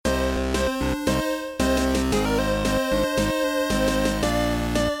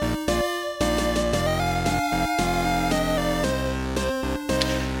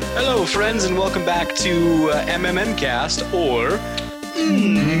friends, and welcome back to MMMcast, or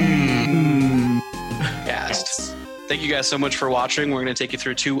Cast. Thank you guys so much for watching. We're going to take you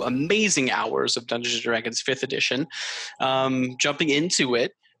through 2 amazing hours of Dungeons & Dragons 5th edition. Jumping into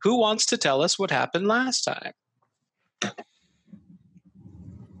it, who wants to tell us what happened last time?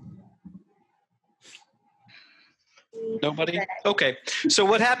 Nobody? Okay. So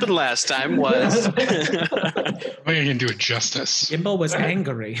what happened last time was... I think I can do it justice. Imbo was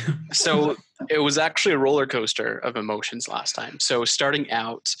angry. So it was actually a roller coaster of emotions last time. So starting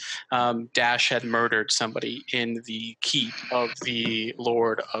out, Dash had murdered somebody in the keep of the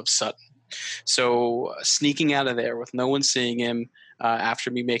Lord of Sutton. So sneaking out of there with no one seeing him,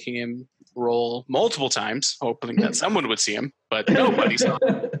 after me making him roll multiple times, hoping that someone would see him, but nobody saw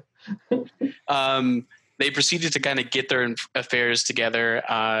him. They proceeded to kind of get their affairs together.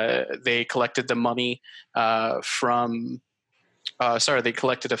 They collected the money they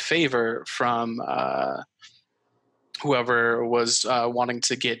collected a favor from whoever was wanting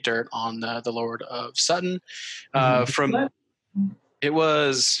to get dirt on the Lord of Sutton. It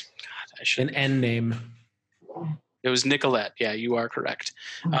was An N name. It was Nicolette. Yeah, you are correct.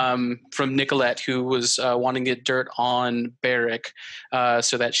 From Nicolette, who was wanting to get dirt on Barrick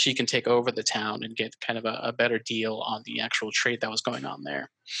so that she can take over the town and get kind of a better deal on the actual trade that was going on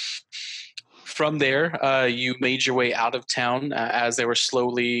there. From there, you made your way out of town as they were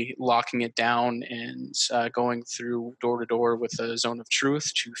slowly locking it down and going through door to door with a zone of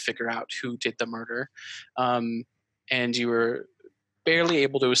truth to figure out who did the murder. And you were barely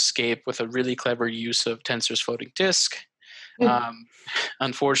able to escape with a really clever use of Tensor's floating disk.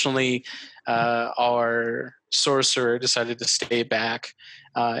 Unfortunately, our sorcerer decided to stay back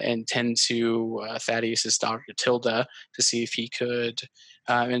and tend to Thaddeus's daughter Tilda to see if he could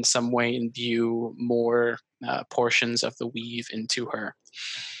in some way imbue more portions of the weave into her.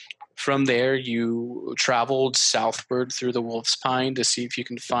 From there, you traveled southward through the Wolf's Pine to see if you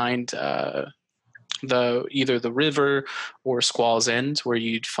can find either the river or Squall's End, where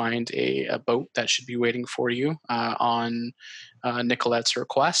you'd find a boat that should be waiting for you on Nicolette's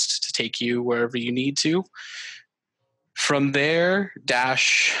request to take you wherever you need to. From there,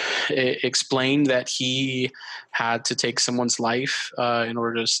 Dash explained that he had to take someone's life in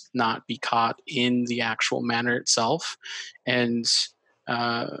order to not be caught in the actual manor itself, and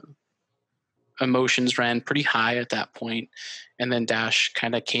emotions ran pretty high at that point. And then Dash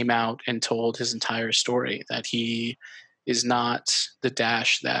kind of came out and told his entire story, that he is not the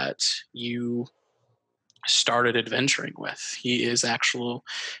Dash that you started adventuring with. He is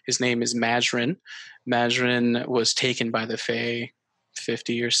his name is Madrin. Madrin was taken by the Fae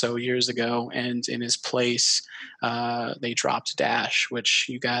 50 or so years ago, and in his place, they dropped Dash, which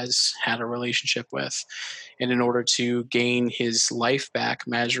you guys had a relationship with. And in order to gain his life back,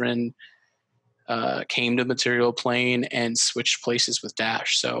 Madrin came to Material Plane and switched places with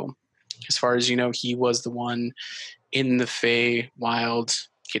Dash. So as far as you know, he was the one in the Fey Wild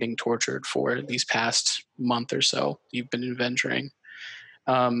getting tortured for these past month or so you've been adventuring.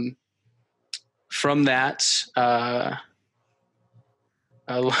 From that, a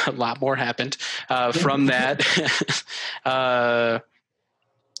lot more happened. From that,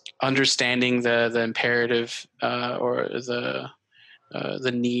 understanding the imperative or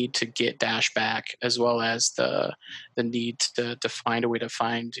the need to get Dash back, as well as the need to find a way to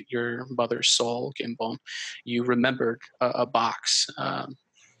find your mother's soul, Gimbal. You remembered a box, a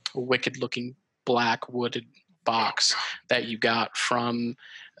wicked-looking black wooded box that you got from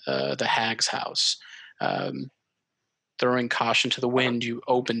the hag's house. Throwing caution to the wind, you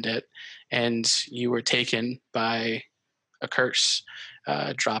opened it, and you were taken by a curse,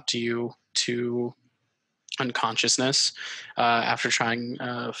 dropped you to unconsciousness. After trying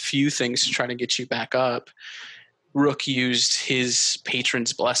a few things to try to get you back up, Rook used his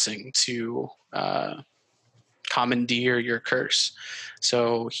patron's blessing to commandeer your curse.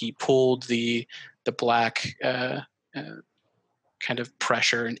 So he pulled the black kind of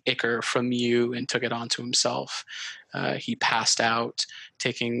pressure and ichor from you and took it onto himself. He passed out,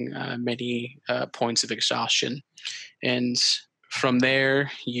 taking many points of exhaustion. And from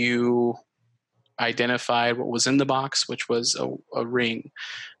there, you identified what was in the box, which was a ring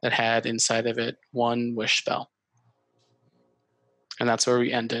that had inside of it one wish spell. And that's where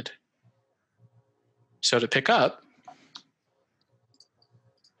we ended. So to pick up,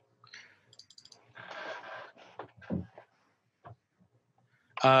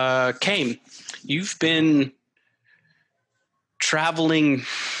 Kame, you've been traveling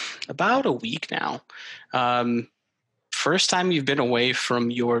about a week now. First time you've been away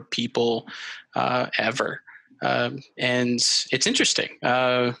from your people ever. And it's interesting.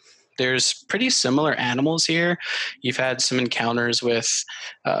 There's pretty similar animals here. You've had some encounters with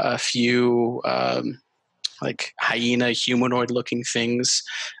a few like hyena humanoid looking things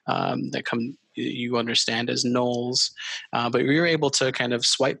that come you understand as gnolls, but we were able to kind of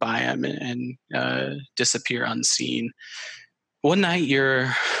swipe by them and disappear unseen. One night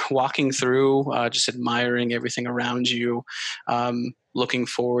you're walking through, just admiring everything around you, looking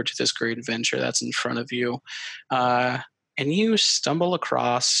forward to this great adventure that's in front of you, and you stumble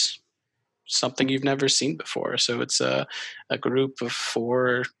across something you've never seen before. So it's a group of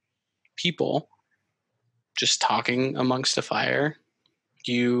 4 people just talking amongst a fire.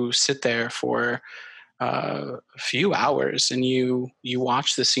 You sit there for a few hours and you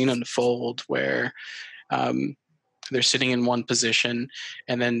watch the scene unfold where they're sitting in one position,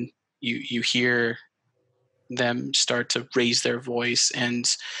 and then you hear them start to raise their voice,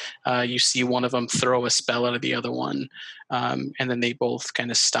 and you see one of them throw a spell at the other one, and then they both kind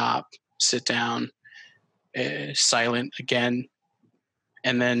of stop, sit down, silent again,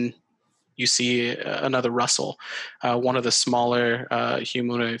 and then you see another rustle. One of the smaller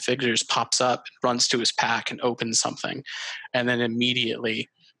humanoid figures pops up, runs to his pack, and opens something, and then immediately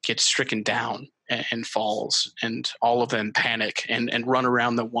gets stricken down and falls. And all of them panic and run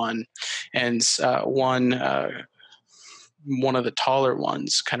around the one. And one of the taller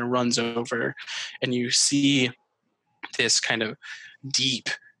ones kind of runs over, and you see this kind of deep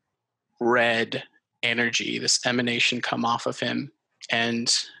red energy, this emanation come off of him,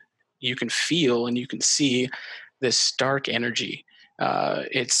 and you can feel and you can see this dark energy.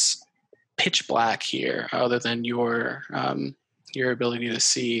 It's pitch black here, other than your ability to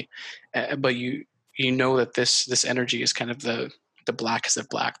see, but you know that this energy is kind of the blackest of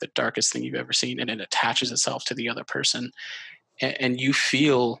black, the darkest thing you've ever seen, and it attaches itself to the other person, and you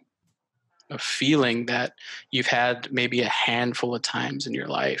feel a feeling that you've had maybe a handful of times in your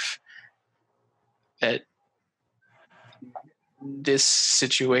life, that this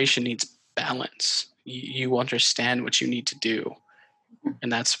situation needs balance. You understand what you need to do,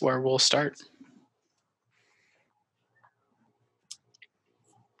 and that's where we'll start.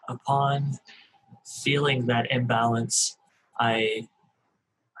 Upon feeling that imbalance, I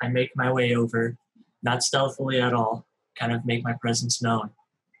make my way over, not stealthily at all, kind of make my presence known.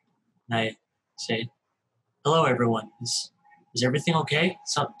 And I say, "Hello, everyone. Is everything okay?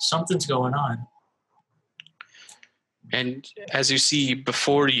 Something's going on." And as you see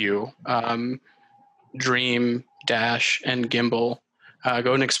before you, Dream, Dash, and Gimbal,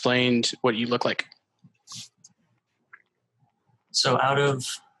 go and explain what you look like. So out of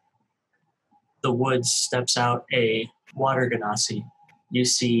the woods steps out a water genasi. You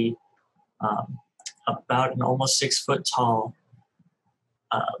see about an almost 6 foot tall,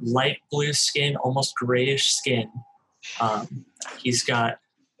 light blue skin, almost grayish skin. He's got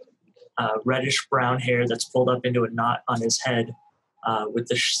reddish brown hair that's pulled up into a knot on his head, with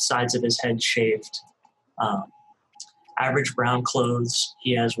the sides of his head shaved. Average brown clothes.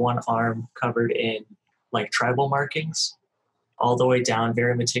 He has one arm covered in like tribal markings all the way down,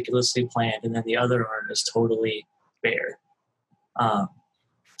 very meticulously planned, and then the other arm is totally bare.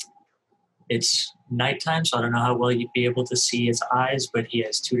 It's nighttime, so I don't know how well you'd be able to see his eyes, but he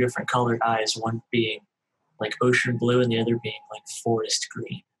has 2 different colored eyes, one being like ocean blue and the other being like forest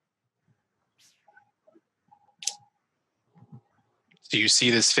green. So you see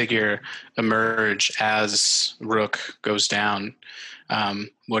this figure emerge as Rook goes down.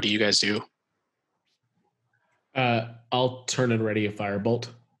 What do you guys do? I'll turn and ready a firebolt.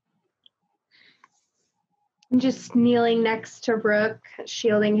 I'm just kneeling next to Rook,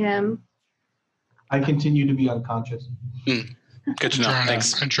 shielding him. I continue to be unconscious. Good to know.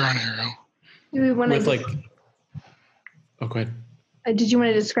 Thanks. I draw an arrow. Do we want With to? Oh, go ahead. Did you want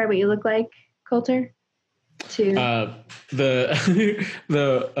to describe what you look like, Coulter? The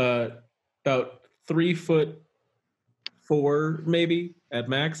about 3'4" maybe at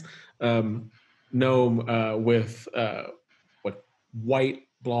max, gnome with white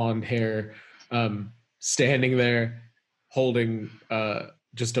blonde hair, standing there holding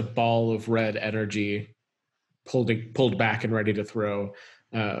just a ball of red energy, pulled back and ready to throw,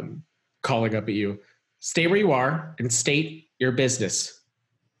 calling up at you. Stay where you are and state your business.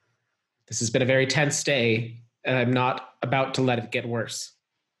 This has been a very tense day, and I'm not about to let it get worse.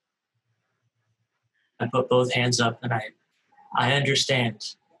 I put both hands up and I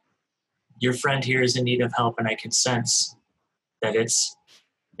understand. Your friend here is in need of help, and I can sense that it's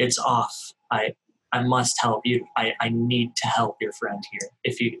off. I must help you. I need to help your friend here,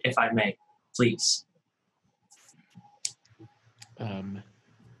 if I may, please.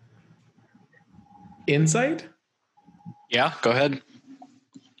 Insight? Yeah, go ahead.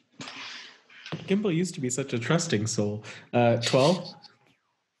 Gimbal used to be such a trusting soul. 12?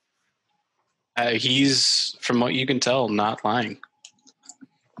 He's, from what you can tell, not lying.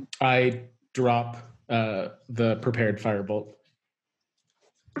 I drop the prepared firebolt.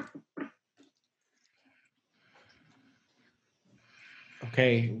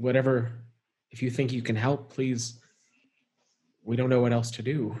 Okay, whatever. If you think you can help, please. We don't know what else to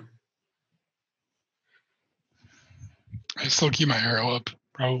do. I still keep my arrow up,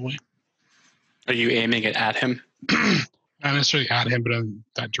 probably. Are you aiming it at him? Not necessarily at him, but in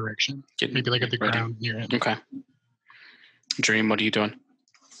that direction. Maybe like at the ready. ground near him. Okay. Dream, what are you doing?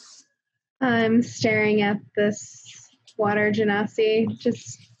 I'm staring at this water genasi.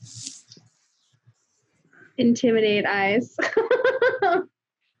 Just intimidate eyes.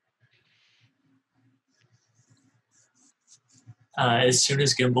 As soon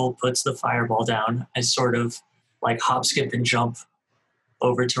as Gimbal puts the fireball down, I sort of like hop, skip, and jump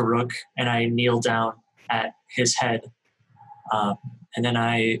over to Rook, and I kneel down at his head. And then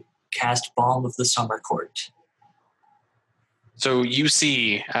I cast Balm of the Summer Court. So you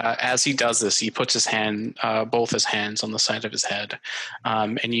see, as he does this, he puts his hand, both his hands on the side of his head,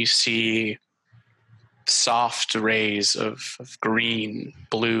 and you see soft rays of green,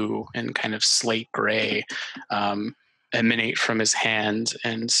 blue, and kind of slate gray emanate from his hand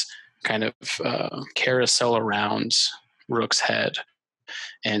and kind of carousel around Rook's head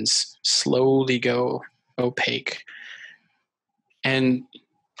and slowly go opaque. And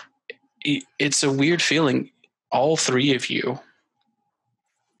it's a weird feeling. All three of you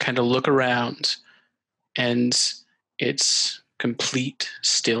kind of look around and it's complete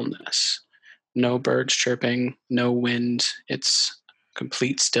stillness. No birds chirping, no wind. It's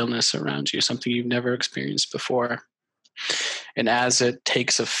complete stillness around you, something you've never experienced before. And as it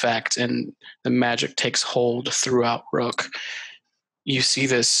takes effect and the magic takes hold throughout Rook, you see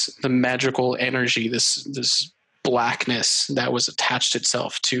the magical energy, this blackness that was attached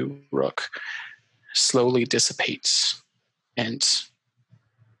itself to Rook slowly dissipates and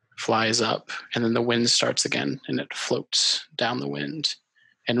flies up, and then the wind starts again and it floats down the wind.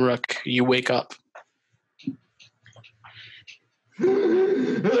 And Rook, you wake up.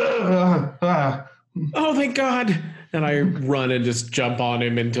 Oh, thank God. And I run and just jump on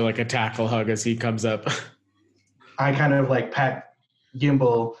him into like a tackle hug as he comes up. I kind of like pat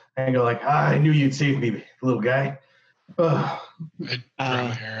Gimbal and go like, I knew you'd save me, little guy. I throw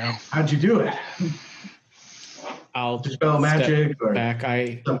my arrow. How'd you do it? I'll Dispel magic or back.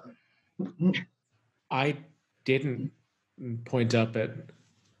 I didn't point up at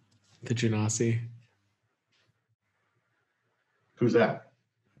the Genasi. Who's that?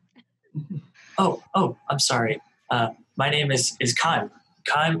 Oh, I'm sorry. My name is Kime.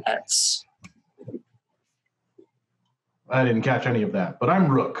 Kime S. I didn't catch any of that, but I'm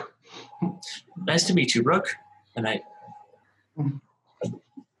Rook. Nice to meet you, Rook. And I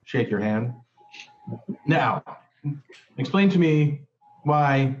Shake your hand. Now, explain to me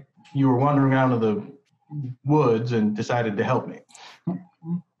why you were wandering around in the woods and decided to help me.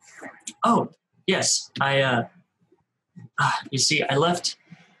 Oh, yes. You see, I left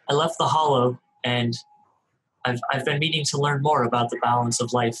the Hollow, and I've been meaning to learn more about the balance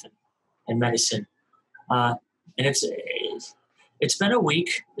of life and medicine. And it's been a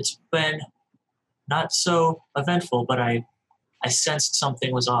week. It's been not so eventful, but I sensed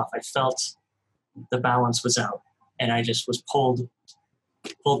something was off. I felt the balance was out, and I just was pulled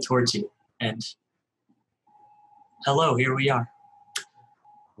towards you. And hello, here we are.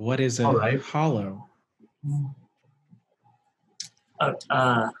 What is a All right. hollow?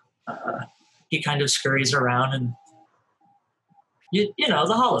 He kind of scurries around, and you know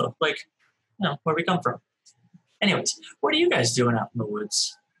the Hollow, like where we come from. Anyways, what are you guys doing out in the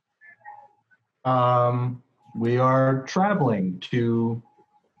woods? We are traveling to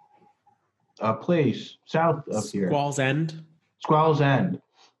a place south of here. Squall's End. Squall's End.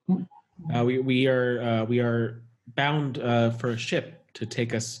 We are bound for a ship to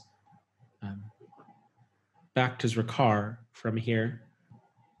take us back to Zrakar from here.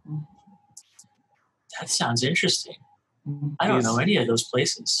 That sounds interesting. I don't know any of those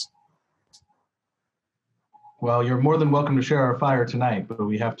places. Well, you're more than welcome to share our fire tonight, but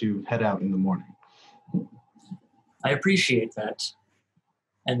we have to head out in the morning. I appreciate that.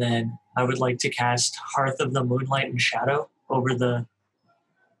 And then I would like to cast Hearth of the Moonlight and Shadow over the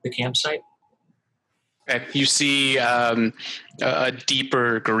campsite. Okay. You see a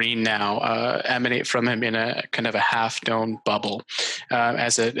deeper green now emanate from him in a kind of a half-known bubble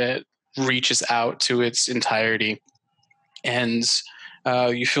as it reaches out to its entirety. And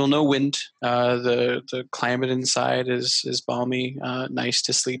You feel no wind. The climate inside is balmy, nice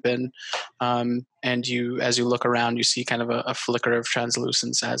to sleep in. And as you look around, you see kind of a flicker of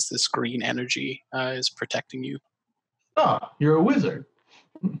translucence as this green energy is protecting you. Oh, you're a wizard.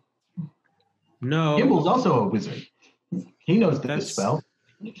 No, Gimble's also a wizard. He knows this That's- spell.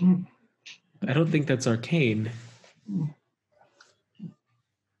 I don't think that's arcane.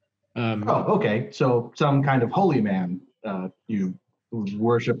 Oh, okay. So some kind of holy man. You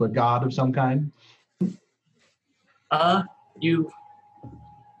worship a god of some kind? I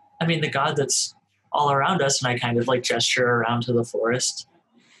mean, the god that's all around us, and I kind of like gesture around to the forest.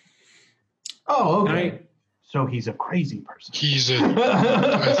 Oh, okay. So he's a crazy person.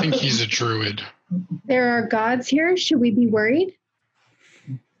 I think he's a druid. There are gods here. Should we be worried?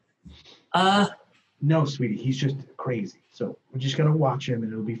 No, sweetie, he's just crazy. So we're just gonna watch him,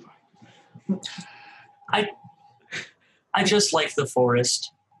 and it'll be fine. I just like the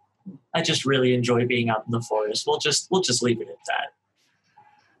forest. I just really enjoy being out in the forest. We'll just leave it at that.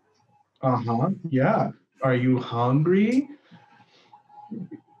 Uh-huh. Yeah. Are you hungry?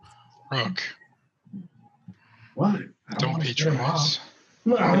 Rook, What? don't patronize.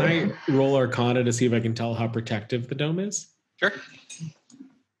 Can I roll Arcana to see if I can tell how protective the dome is? Sure.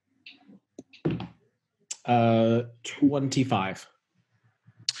 25.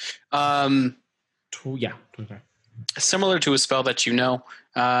 Yeah, 25. Similar to a spell that you know,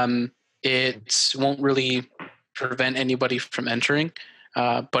 it won't really prevent anybody from entering,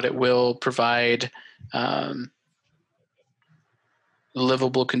 but it will provide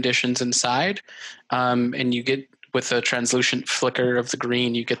livable conditions inside. And you get, with a translucent flicker of the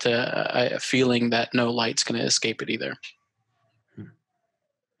green, you get a feeling that no light's going to escape it either.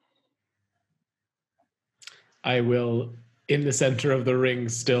 I will, in the center of the ring,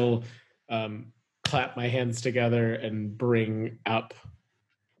 still clap my hands together and bring up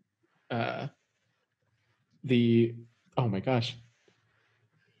oh my gosh,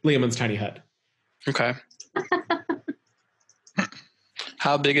 Liamon's tiny hut. Okay.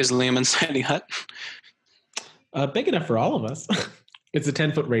 How big is Liamon's tiny hut? Big enough for all of us. It's a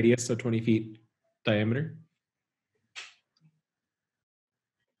 10-foot radius, so 20 feet diameter.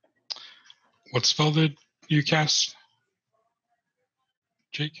 What spell did you cast,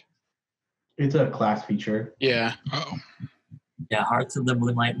 Jake? It's a class feature. Yeah. Oh, Yeah, Hearth of the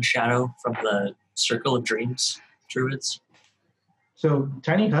Moonlight and Shadow from the Circle of Dreams Druids. So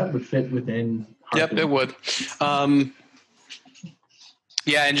tiny hut would fit within. Yep, it would.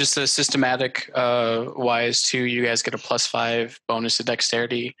 Yeah, and just a systematic wise too, you guys get a +5 bonus to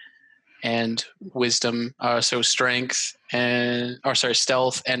dexterity and wisdom. So strength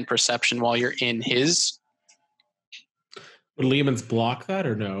stealth and perception while you're in his. Would Liamon's block that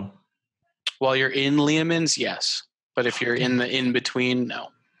or no? While you're in Liamon's, yes. But if you're in the in-between, no.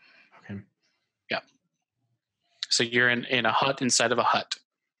 Okay. Yeah. So you're in a hut inside of a hut.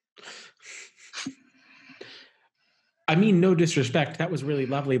 I mean, no disrespect. That was really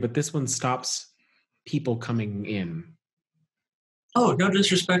lovely, but this one stops people coming in. Oh, no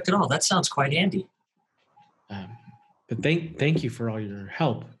disrespect at all. That sounds quite handy. But thank you for all your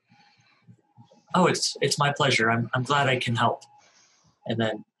help. Oh, it's my pleasure. I'm glad I can help. And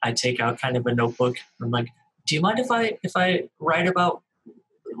then I take out kind of a notebook. I'm like, do you mind if I write about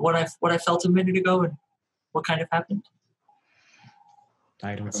what I felt a minute ago and what kind of happened?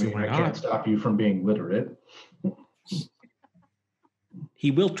 I don't I see mean, why I can't not. stop you from being literate. He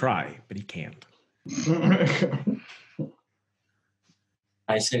will try, but he can't.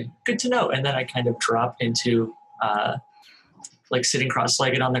 I say, good to know. And then I kind of drop into like sitting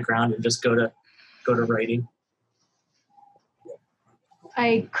cross-legged on the ground and just go to writing.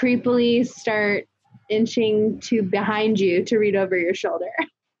 I creepily start inching to behind you to read over your shoulder.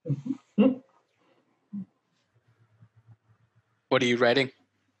 What are you writing?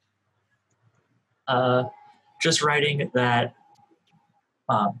 Just writing that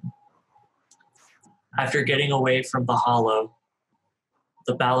after getting away from the hollow,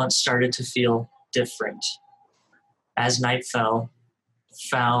 the balance started to feel different. As night fell,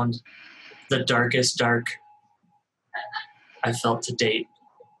 found the darkest dark I felt to date,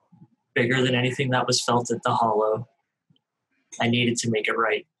 bigger than anything that was felt at the hollow. I needed to make it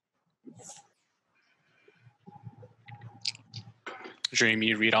right. Dream,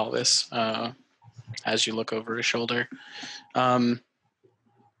 you read all this as you look over his shoulder.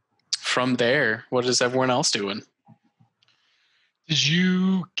 From there, what is everyone else doing? did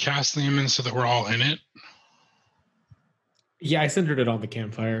you cast them in so that we're all in it? Yeah, I centered it on the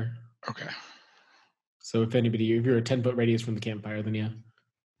campfire. Okay. So if you're a 10-foot radius from the campfire, then yeah.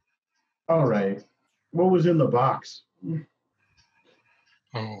 All right. What was in the box?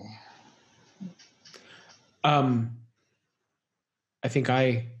 Oh. I think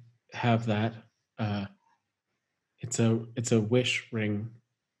I have that. It's a wish ring.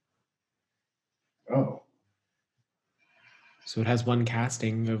 Oh, So it has one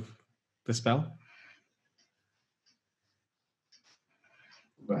casting of the spell.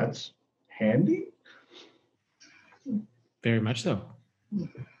 that's handy. Very much so.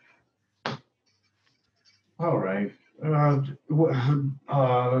 All right.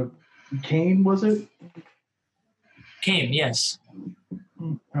 Kane, was it? Came, yes.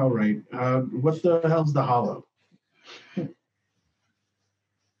 All right. What the hell's the hollow?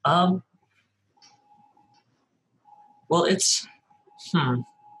 Well, it's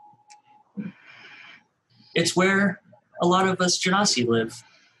where a lot of us Genasi live.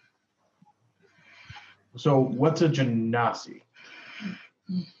 So, what's a genasi?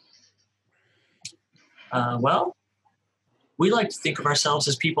 Well, we like to think of ourselves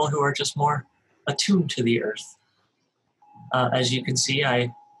as people who are just more attuned to the earth. As you can see,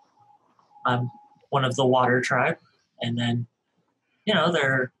 I'm one of the water tribe, and then,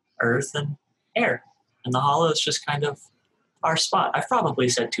 they're earth and air. And the hollow is just kind of our spot. I've probably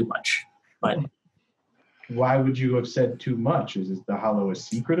said too much, but... Why would you have said too much? Is the hollow a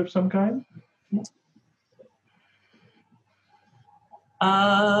secret of some kind?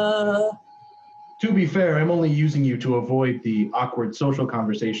 To be fair, I'm only using you to avoid the awkward social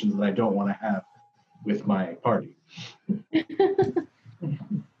conversations that I don't want to have with my party.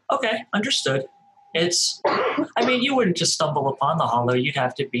 Okay, understood. You wouldn't just stumble upon the hollow. You'd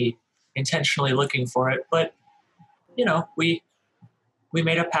have to be intentionally looking for it. But, we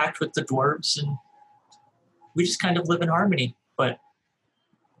made a pact with the dwarves, and we just kind of live in harmony. But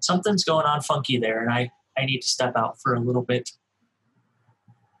something's going on funky there, and I need to step out for a little bit.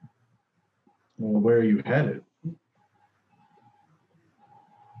 Well, where are you headed?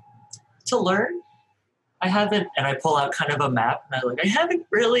 To learn. I haven't, and I pull out kind of a map, and I haven't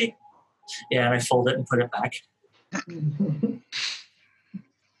really. Yeah, and I fold it and put it back.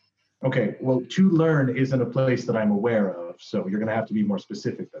 Okay, well, to learn isn't a place that I'm aware of, so you're going to have to be more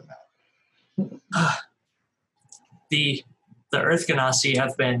specific than that. The Earth Genasi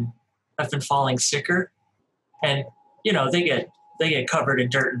have been falling sicker, and they get covered in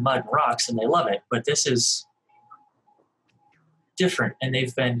dirt and mud and rocks, and they love it. But this is different, and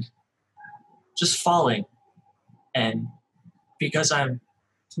they've been just falling. And because I've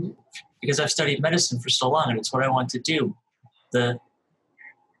studied medicine for so long, and it's what I want to do, the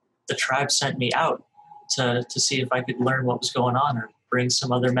tribe sent me out to see if I could learn what was going on or bring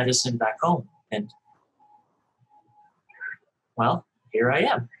some other medicine back home. And, well, here I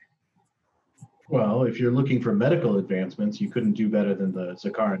am. Well, if you're looking for medical advancements, you couldn't do better than the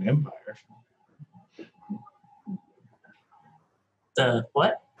Zakaran Empire. The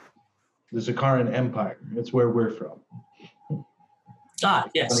what? The Zakaran Empire. It's where we're from. Ah,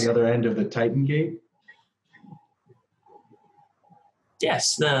 yes. On the other end of the Titan Gate?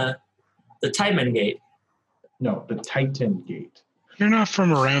 Yes, the Timon Gate. No, the Titan Gate. You're not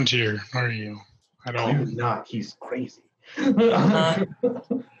from around here, are you? At all? I'm not. He's crazy.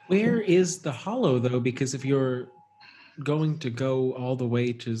 Where is the hollow, though? Because if you're going to go all the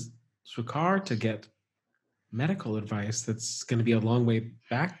way to Sukar to get medical advice, that's going to be a long way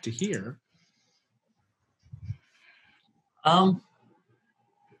back to here.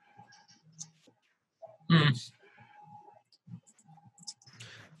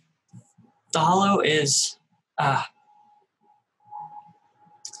 The hollow is and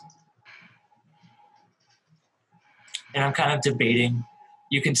I'm kind of debating.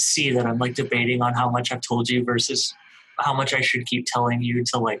 You can see that I'm debating on how much I've told you versus how much I should keep telling you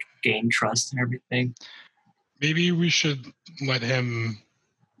to gain trust and everything. Maybe we should let him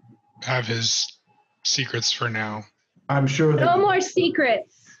have his secrets for now. I'm sure that... No more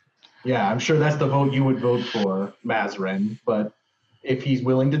secrets. Yeah, I'm sure that's the vote you would vote for, Mazren. But if he's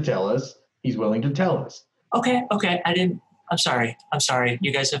willing to tell us, he's willing to tell us. Okay. I'm sorry.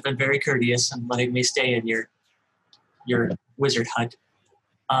 You guys have been very courteous and letting me stay in your wizard hut.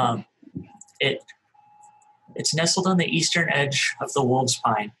 It's nestled on the eastern edge of the Wolves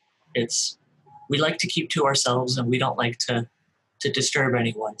Pine. We like to keep to ourselves, and we don't like to disturb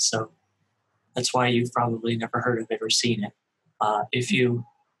anyone. So that's why you've probably never heard of it or seen it.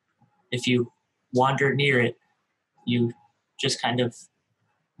 If you wander near it, you just kind of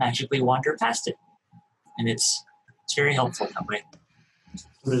magically wander past it, and it's very helpful that way.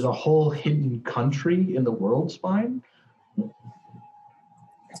 There's a whole hidden country in the world spine?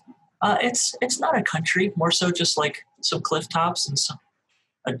 It's not a country, more so just some cliff tops and some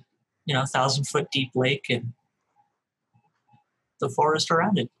 1,000-foot deep lake, and the forest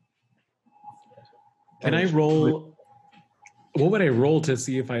around it. Can I roll? What would I roll to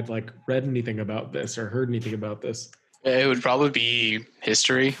see if I'd like read anything about this or heard anything about this? It would probably be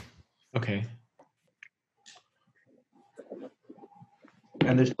history. Okay.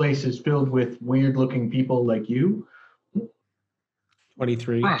 And this place is filled with weird-looking people like you.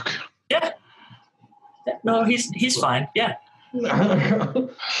 23. Rock. Yeah. No, he's fine. Yeah.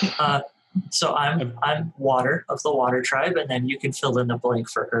 So I'm water of the water tribe, and then you can fill in the blank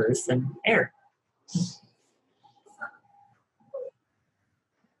for earth and air.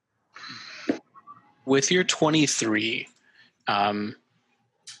 With your 23,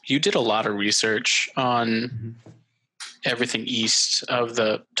 you did a lot of research on everything east of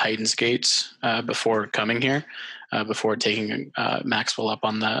the Titan's Gates before coming here, before taking Maxwell up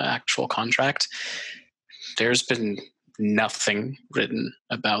on the actual contract. There's been nothing written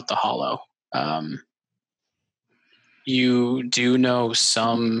about the Hollow. You do know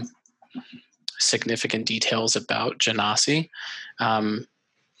some significant details about Genasi.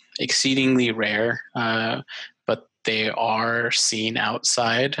 Exceedingly rare, but they are seen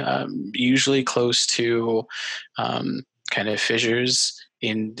outside, usually close to kind of fissures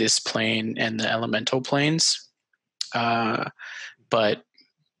in this plane and the elemental planes, but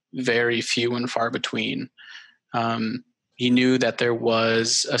very few and far between. You knew that there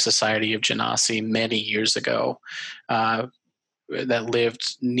was a society of Genasi many years ago that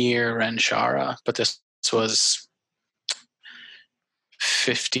lived near Renshara, but this was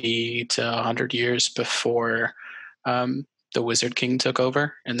 50 to 100 years before the Wizard King took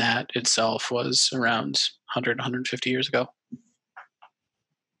over, and that itself was around 100, 150 years ago.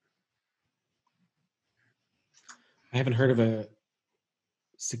 I haven't heard of a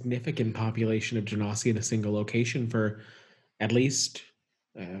significant population of Genasi in a single location for at least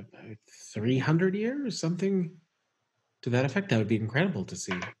 300 years, something to that effect. That would be incredible to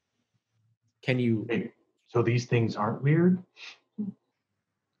see. Can you... Hey, so these things aren't weird?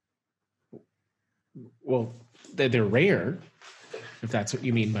 Well, they're rare, if that's what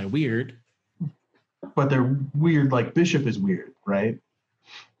you mean by weird. But they're weird like Bishop is weird, right?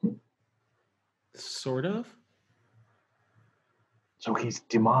 Sort of. So he's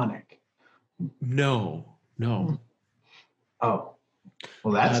demonic. No. Oh.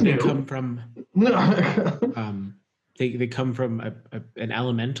 Well, that's They new. come from... they come from an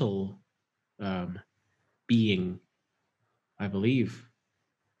elemental being, I believe.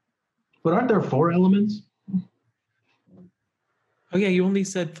 But aren't there 4 elements? Oh yeah, you only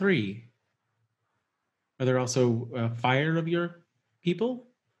said 3. Are there also fire of your people?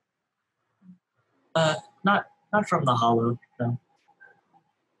 Not from the Hollow, no.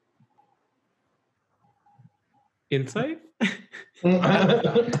 Insight? Go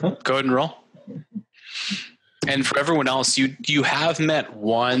ahead and roll. And for everyone else, you have met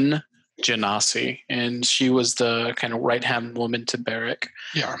one Genasi, and she was the kind of right-hand woman to Barrick.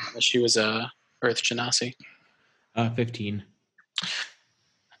 Yeah. She was a Earth Genasi. 15.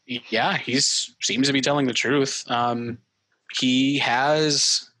 Yeah, he seems to be telling the truth. He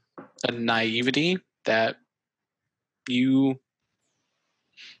has a naivety that you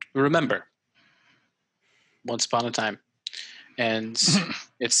remember once upon a time. And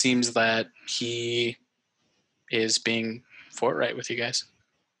it seems that he is being forthright with you guys.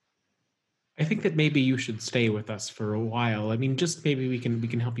 I think that maybe you should stay with us for a while. I mean, just maybe we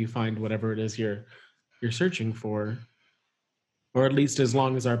can help you find whatever it is you're searching for. Or at least as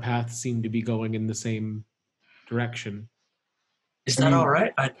long as our paths seem to be going in the same direction. Is that all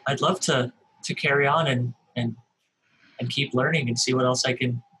right? I'd love to carry on and keep learning and see what else I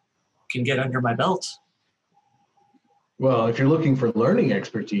can get under my belt. Well, if you're looking for learning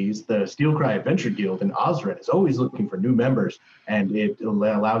expertise, the Steelcry Adventure Guild in Osred is always looking for new members, and it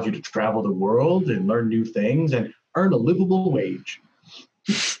allows you to travel the world and learn new things and earn a livable wage.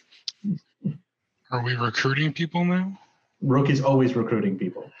 Are we recruiting people now? Rook is always recruiting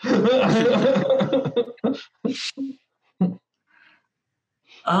people. That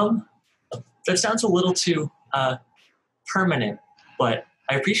sounds a little too permanent, but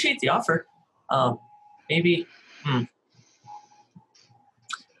I appreciate the offer.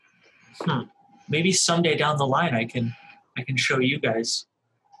 Maybe someday down the line I can show you guys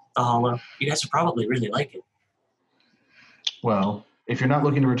the Hollow. You guys would probably really like it. Well, if you're not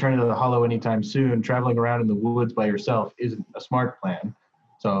looking to return to the Hollow anytime soon, traveling around in the woods by yourself isn't a smart plan.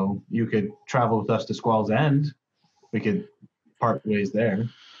 So you could travel with us to Squall's End. We could part ways there.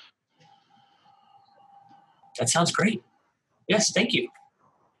 That sounds great. Yes, thank you.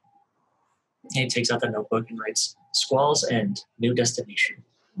 And he takes out the notebook and writes Squall's End, new destination.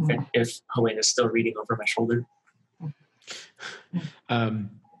 If Helena's still reading over my shoulder.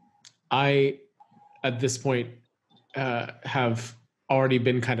 I, at this point, have already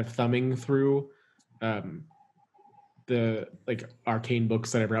been kind of thumbing through the arcane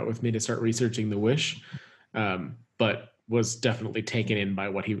books that I brought with me to start researching the wish, but was definitely taken in by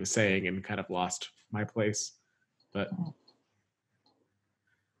what he was saying and kind of lost my place. But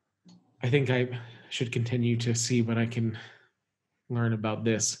I think I should continue to see what I can learn about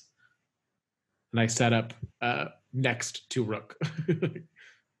this. And I set up next to Rook.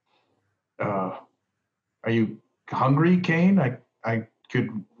 Are you hungry, Kane? I could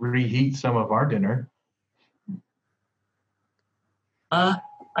reheat some of our dinner. I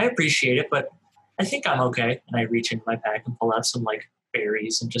appreciate it, but I think I'm okay. And I reach into my pack and pull out some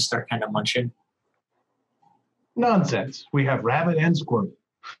berries and just start kind of munching. Nonsense. We have rabbit and squirrel.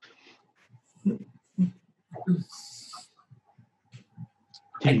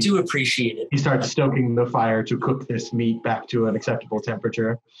 I do appreciate it. He starts stoking the fire to cook this meat back to an acceptable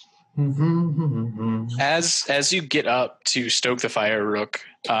temperature. As you get up to stoke the fire, Rook,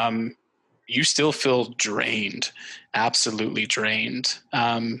 you still feel drained, absolutely drained.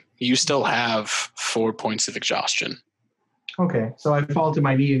 You still have 4 points of exhaustion. Okay, so I fall to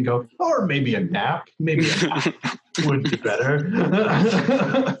my knee and go, or maybe a nap. Maybe a nap would be better.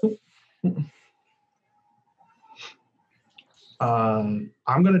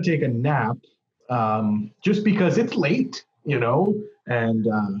 I'm going to take a nap just because it's late, and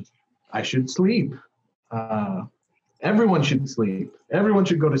I should sleep. Everyone should sleep. Everyone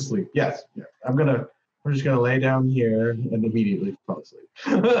should go to sleep. Yes. Yeah. We're just going to lay down here and immediately fall asleep.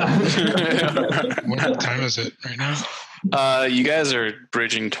 What time is it right now? You guys are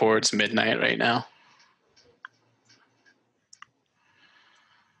bridging towards midnight right now.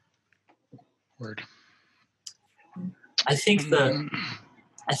 Word. I think the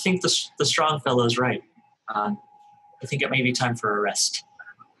strong fellow's right. I think it may be time for a rest.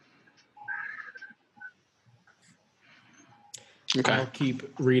 Okay. I'll keep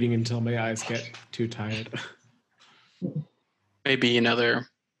reading until my eyes get too tired. Maybe another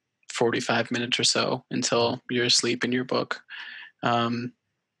 45 minutes or so until you're asleep in your book. As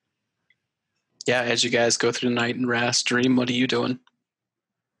you guys go through the night and rest, Dream, what are you doing?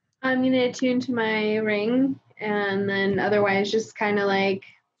 I'm going to attune to my ring and then otherwise just kind of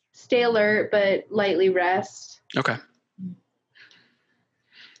stay alert but lightly rest. Okay.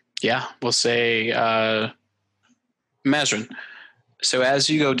 Yeah, we'll say Mazrin. So as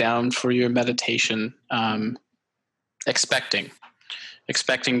you go down for your meditation, expecting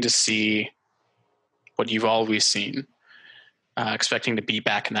to see what you've always seen, expecting to be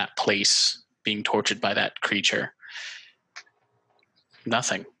back in that place, being tortured by that creature.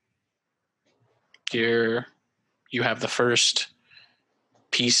 Nothing. You have the first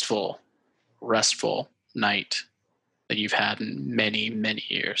peaceful, restful night that you've had in many, many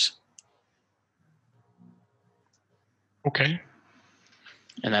years. Okay.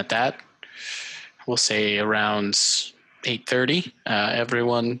 And at that, we'll say around 8:30,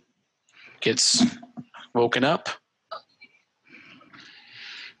 everyone gets woken up.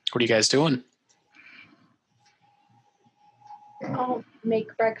 What are you guys doing? I'll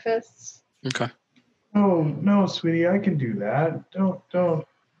make breakfast. Okay. Oh no, sweetie, I can do that. Don't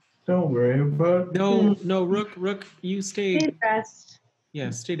worry about. No, Rook, you Stay stay. rest. Yeah,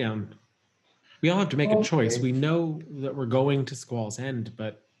 stay down. We all have to make a choice. Okay. We know that we're going to Squall's End,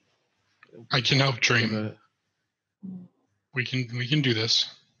 but I can help Dream. We can do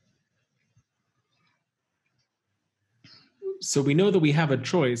this. So we know that we have a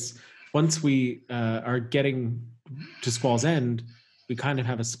choice. Once we are getting to Squall's End, we kind of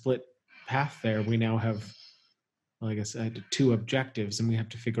have a split path there. We now have, I guess, 2 objectives, and we have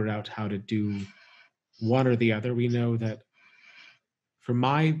to figure out how to do one or the other. We know that for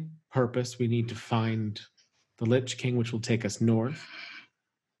my purpose, we need to find the Lich King, which will take us north,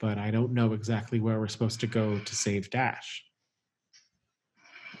 but I don't know exactly where we're supposed to go to save Dash.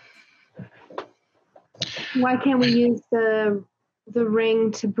 Why can't we use the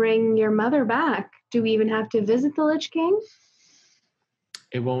ring to bring your mother back? Do we even have to visit the Lich King?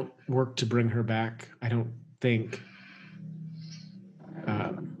 It won't work to bring her back, I don't think.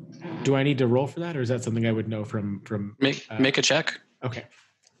 Do I need to roll for that, or is that something I would know from Make a check. Okay.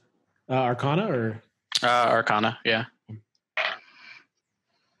 Arcana or? Arcana, yeah.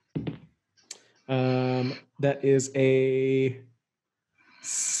 That is a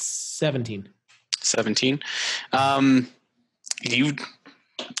 17. 17. You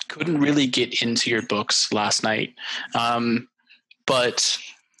couldn't really get into your books last night, but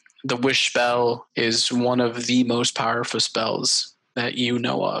the wish spell is one of the most powerful spells that you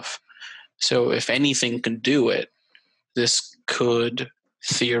know of. So if anything can do it, this could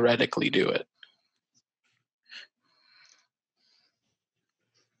theoretically do it.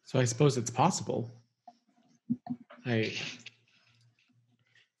 So I suppose it's possible. I've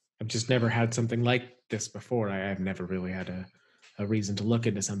just never had something like this before. I've never really had a reason to look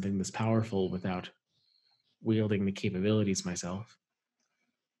into something this powerful without wielding the capabilities myself.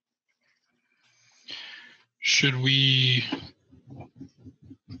 Should we...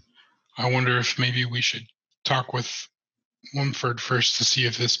 I wonder if maybe we should talk with Mumford first to see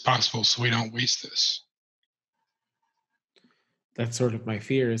if this is possible so we don't waste this. That's sort of my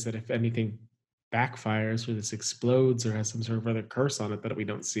fear, is that if anything backfires or this explodes or has some sort of other curse on it that we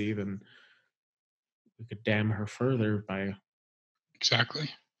don't see, then we could damn her further by... Exactly.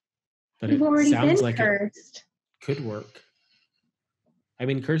 But You've it already sounds been like cursed. it could work. I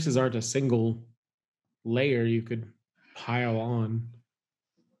mean, curses aren't a single layer you could pile on.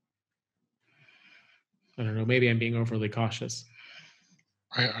 I don't know, maybe I'm being overly cautious.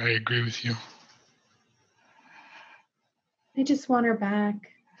 I agree with you. I just want her back.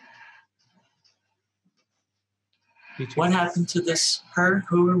 Me too. What happened to this her?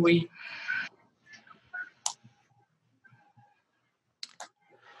 Who are we?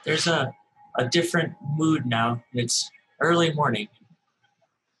 There's a different mood now. It's early morning.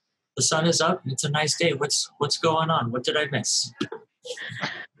 The sun is up. It's a nice day. What's going on? What did I miss?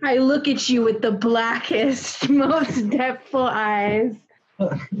 I look at you with the blackest, most depthful eyes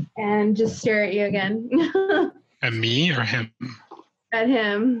and just stare at you again. At me or him? At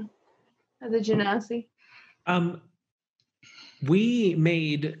him. At the Genasi. We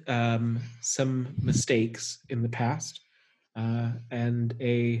made some mistakes in the past, and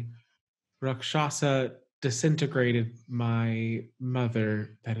a Rakshasa disintegrated my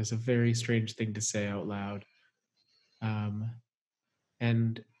mother. That is a very strange thing to say out loud.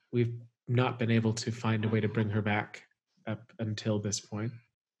 And we've not been able to find a way to bring her back up until this point.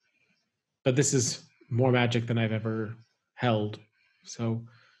 But this is more magic than I've ever held, so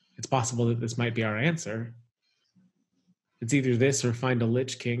it's possible that this might be our answer. It's either this or find a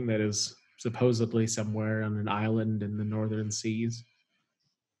Lich King that is supposedly somewhere on an island in the northern seas.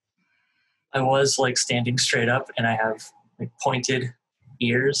 I was like standing straight up and I have like pointed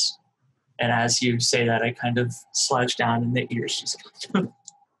ears. And as you say that, I kind of slouch down and the ears just...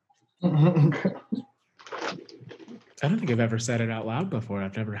 I don't think I've ever said it out loud before.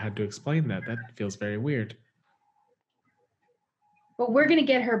 I've never had to explain that. That feels very weird. But we're going to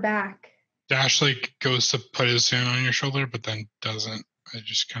get her back. Dash like goes to put his hand on your shoulder, but then doesn't. It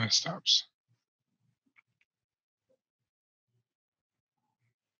just kind of stops.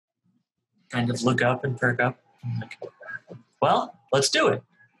 kind of look up and perk up. I'm like, well, let's do it.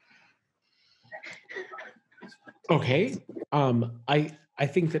 Okay. I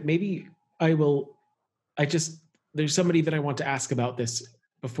think that maybe there's somebody that I want to ask about this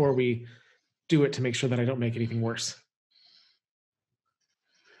before we do it to make sure that I don't make anything worse.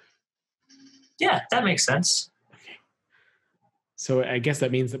 Yeah, that makes sense. Okay. So I guess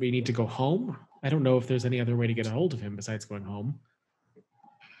that means that we need to go home. I don't know if there's any other way to get a hold of him besides going home.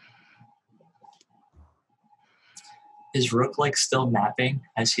 Is Rook like still napping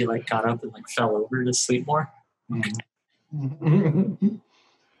as he like got up and like fell over to sleep more?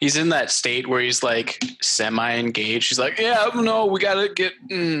 He's in that state where he's like semi-engaged. He's like, yeah, no, we gotta get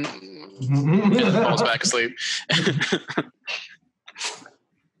and falls back asleep.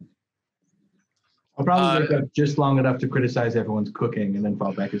 I'll probably wake up just long enough to criticize everyone's cooking and then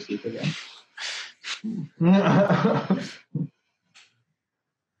fall back asleep again.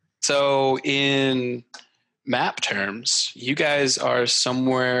 So in map terms, you guys are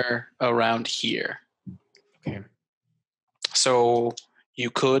somewhere around here. Okay. So you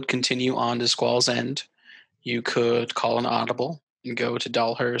could continue on to Squall's End. You could call an audible and go to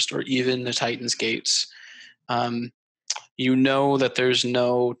Dalhurst or even the Titan's Gates. You know that there's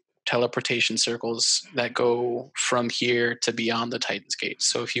no teleportation circles that go from here to beyond the Titan's Gates.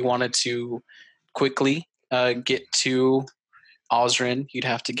 So if you wanted to quickly get to Osrin, you'd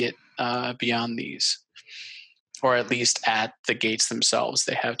have to get beyond these. Or at least at the gates themselves,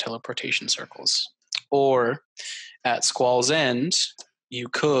 they have teleportation circles. Or at Squall's End, you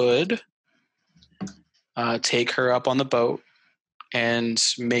could take her up on the boat and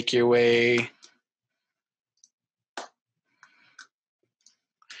make your way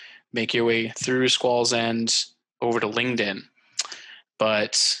through Squall's End over to Lingden.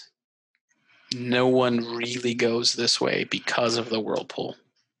 But no one really goes this way because of the whirlpool.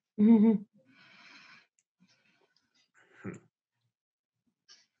 Mm-hmm.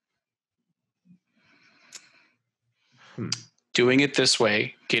 Doing it this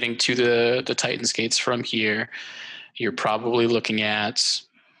way, getting to the Titan's Gates from here, you're probably looking at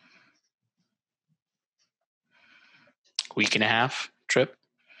a week and a half trip.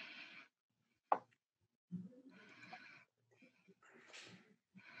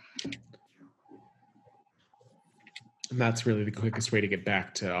 And that's really the quickest way to get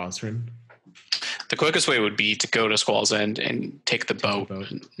back to Osrin. The quickest way would be to go to Squall's End and take the boat.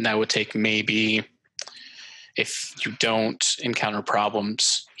 And that would take maybe, if you don't encounter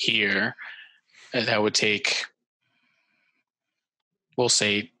problems here, that would take, we'll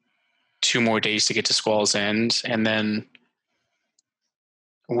say, 2 more days to get to Squall's End. And then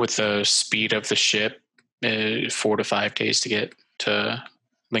with the speed of the ship, 4 to 5 days to get to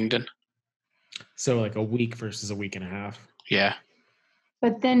Lingdon. So like a week versus a week and a half. Yeah.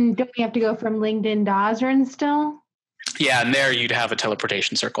 But then don't we have to go from Lingdon to Osrin still? Yeah, and there you'd have a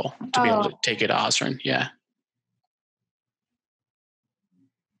teleportation circle to be able to take it to Osrin. Yeah.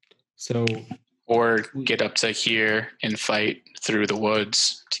 So, or get up to here and fight through the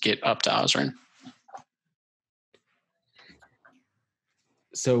woods to get up to Osrin.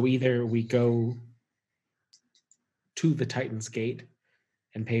 So either we go to the Titan's Gate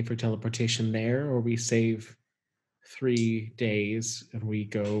and pay for teleportation there, or we save 3 days and we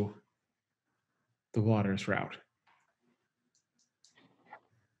go the waters route.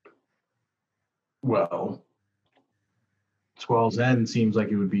 Well, Squall's End seems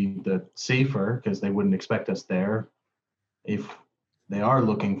like it would be the safer because they wouldn't expect us there. If they are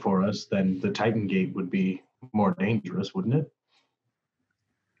looking for us, then the Titan Gate would be more dangerous, wouldn't it?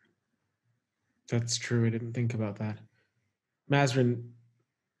 That's true. I didn't think about that. Mazrin,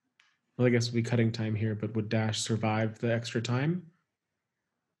 well, I guess we'll be cutting time here, but would Dash survive the extra time?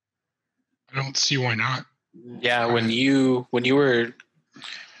 I don't see why not. Yeah, when you were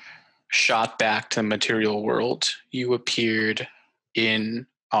shot back to the material world, you appeared in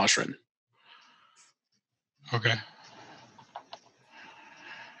Osrin. Okay.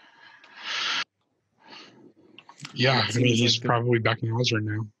 Yeah, I mean, he's probably back in Osrin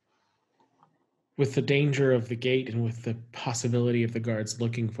now. With the danger of the gate and with the possibility of the guards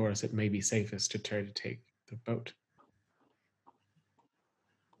looking for us, it may be safest to try to take the boat.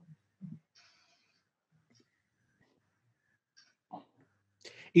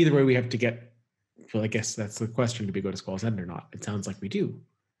 Either way, we have to get, well, I guess that's the question, do we go to Squall's End or not? It sounds like we do.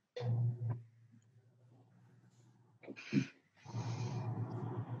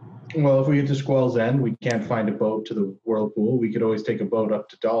 Well, if we get to Squall's End, we can't find a boat to the Whirlpool. We could always take a boat up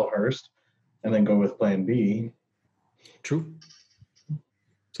to Dalhurst and then go with Plan B. True.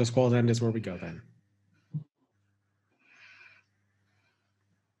 So Squall's End is where we go then.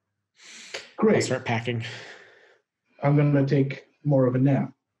 Great. I'll start packing. I'm going to take more of a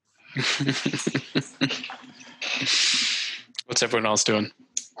nap. What's everyone else doing?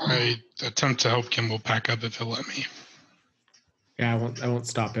 I attempt to help Kimball pack up if he'll let me. Yeah, I won't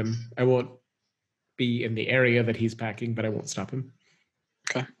stop him. I won't be in the area that he's packing, but I won't stop him.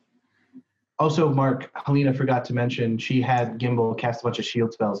 Okay. Also, Mark, Helena forgot to mention she had Gimbal cast a bunch of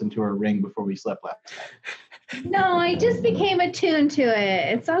shield spells into her ring before we slept last night. No, I just became attuned to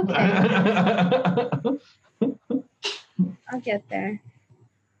it. It's okay. I'll get there.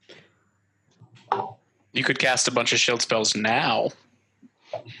 You could cast a bunch of shield spells now.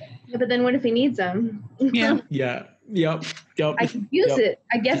 Yeah, but then what if he needs them? Yeah. Yeah. Yep. I could use it.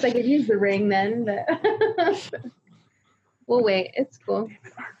 I guess I could use the ring then, but we'll wait. It's cool.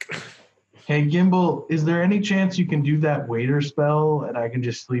 Hey, Gimbal, is there any chance you can do that waiter spell and I can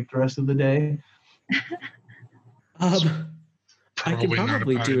just sleep the rest of the day? I can Probably not a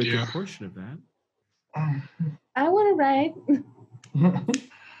probably bad do a idea. good portion of that. I want to ride.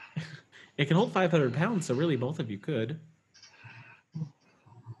 It can hold 500 pounds, so really both of you could.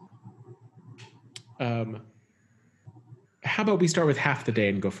 How about we start with half the day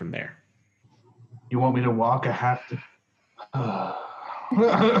and go from there? You want me to walk a half to...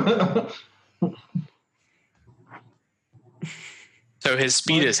 So his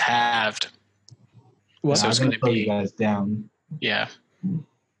speed is halved. What? So I'm it's going going to to slow you be, guys down. yeah.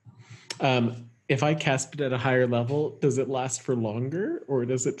 If I cast it at a higher level, does it last for longer, or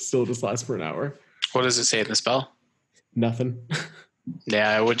does it still just last for an hour? What does it say in the spell? Nothing.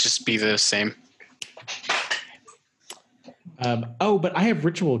 Yeah, it would just be the same. But I have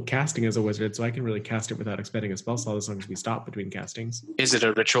ritual casting as a wizard, so I can really cast it without expending a spell slot as long as we stop between castings. Is it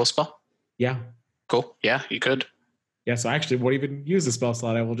a ritual spell? Yeah. Cool. Yeah, you could. Yeah, so I actually won't even use a spell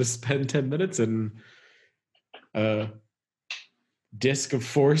slot. I will just spend 10 minutes and a disc of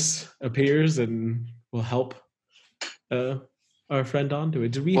force appears and will help our friend onto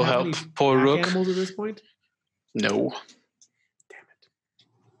it. Did we Will have help any poor pack Rook. animals at this point? No. Damn it.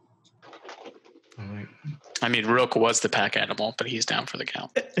 All right. I mean, Rook was the pack animal, but he's down for the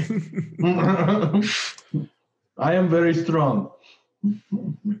count. I am very strong.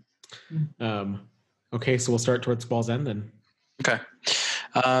 Okay, so we'll start towards Ball's End then. Okay.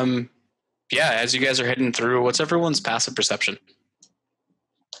 Yeah, as you guys are heading through, what's everyone's passive perception?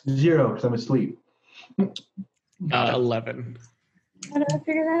 0, because I'm asleep. 11. How do I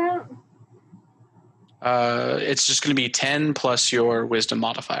figure that out? It's just going to be 10 plus your wisdom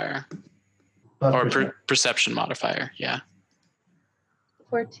modifier. Plus Or percent. perception modifier, yeah.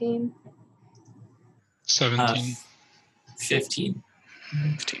 14. 17. 15.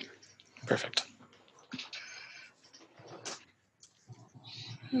 15. Perfect.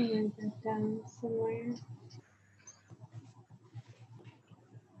 I'm gonna write that down somewhere.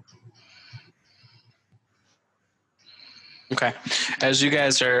 Okay. As you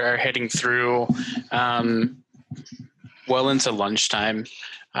guys are heading through, well into lunchtime,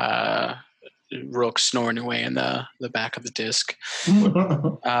 Rook snoring away in the back of the disc.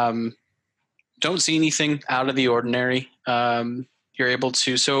 Don't see anything out of the ordinary. You're able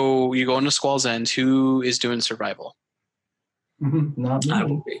to, so you go into Squall's End. Who is doing survival? Not I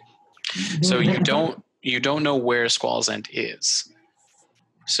me. will be. So you don't know where Squall's End is.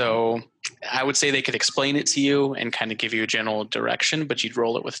 So I would say they could explain it to you and kind of give you a general direction, but you'd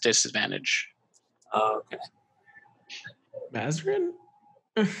roll it with disadvantage. Okay. Mazrin?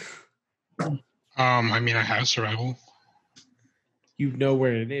 I mean, I have survival. You know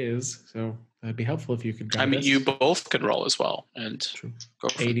where it is, so that'd be helpful if you could guide I mean, us. you both could roll as well and True. go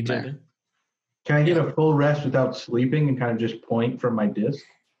from 80 there. did. Can I get a full rest without sleeping and kind of just point from my disc?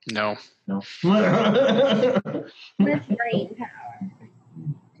 No. No. With brain power.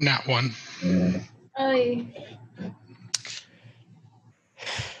 Not 1. Oy.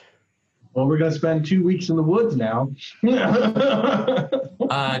 Well, we're going to spend 2 weeks in the woods now. 12.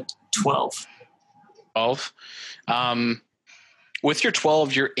 12. With your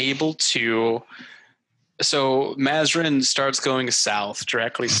 12, you're able to. So Mazrin starts going south,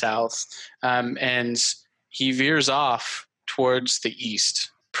 directly south, and he veers off towards the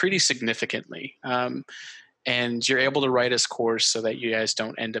east pretty significantly. And you're able to right his course so that you guys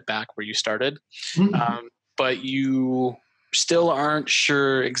don't end up back where you started. But you still aren't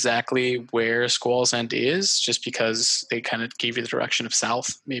sure exactly where Squall's End is, just because they kind of gave you the direction of south,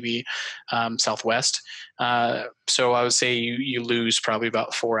 maybe southwest. So I would say you lose probably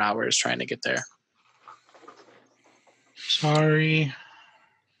about 4 hours trying to get there. Sorry.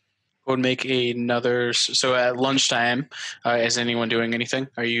 Would make another. So at lunchtime, is anyone doing anything?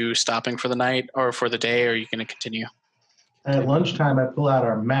 Are you stopping for the night or for the day, or are you going to continue? At lunchtime, I pull out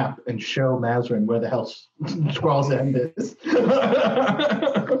our map and show Mazrin where the hell Squall's End is.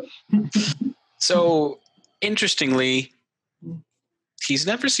 So interestingly, he's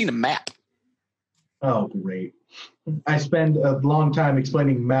never seen a map. Oh, great. I spend a long time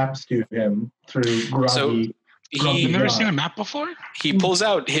explaining maps to him through Groggy. You've He never seen a map before? he pulls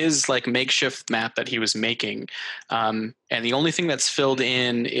out his like makeshift map that he was making, and the only thing that's filled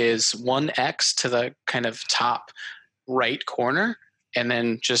in is one X to the kind of top right corner, and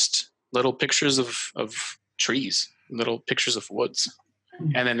then just little pictures of trees, little pictures of woods,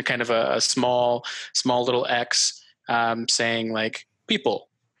 and then kind of a small little X saying like people,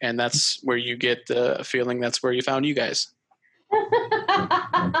 and that's where you get the feeling that's where you found you guys.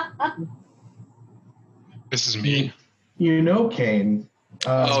 This is me. You know, Kane.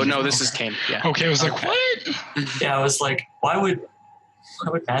 Oh no, this is Kane. Yeah. Okay, I was like, Okay. what? Yeah, I was like, why would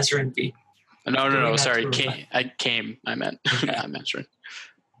Mazrin be? No. Doing that Sorry, to I meant. I meant.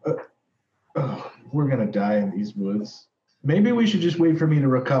 Oh, we're going to die in these woods. Maybe we should just wait for me to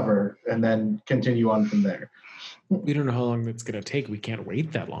recover and then continue on from there. We don't know how long it's going to take. We can't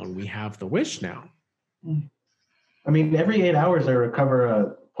wait that long. We have the wish now. I mean, every 8 hours I recover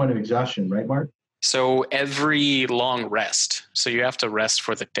a point of exhaustion, right, Mark? So every long rest, so you have to rest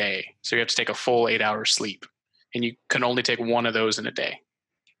for the day. So you have to take a full 8 hour sleep, and you can only take one of those in a day.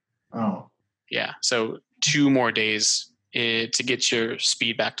 Oh. Yeah. So 2 more days to get your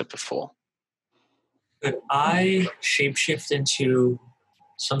speed back up to full. Could I shapeshift into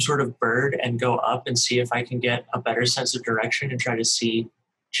some sort of bird and go up and see if I can get a better sense of direction and try to see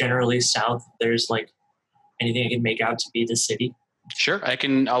generally south if there's like anything I can make out to be the city? Sure.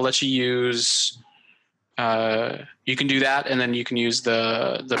 I'll let you use. You can do that, and then you can use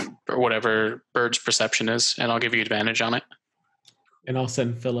the whatever bird's perception is, and I'll give you advantage on it. And I'll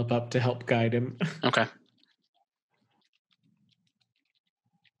send Philip up to help guide him, Okay.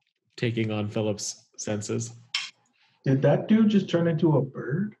 taking on Philip's senses. Did that dude just turn into a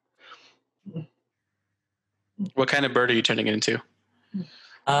bird? What kind of bird are you turning it into?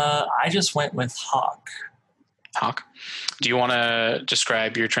 I just went with hawk. Hawk. Do you want to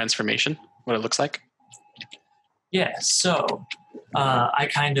describe your transformation? What it looks like? Yeah. So I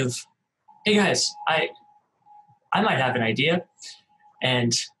kind of, hey guys, I might have an idea,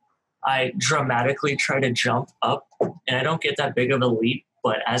 and I dramatically try to jump up, and I don't get that big of a leap,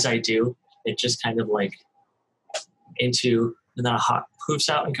 but as I do, it just kind of like and then a hawk poofs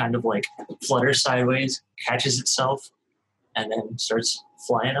out and kind of like flutters sideways, catches itself, and then starts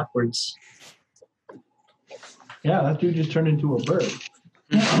flying upwards. Yeah, that dude just turned into a bird.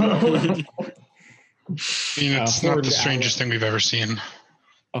 I mean, it's not horned the strangest thing we've ever seen.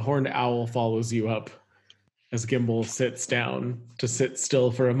 A horned owl follows you up as Gimbal sits down to sit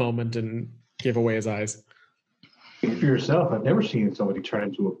still for a moment and give away his eyes. Speak for yourself. I've never seen somebody turn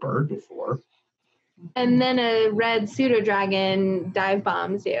into a bird before. And then a red pseudo dragon dive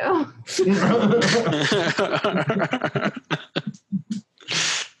bombs you.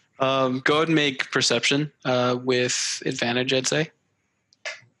 Go ahead and make perception with advantage, I'd say.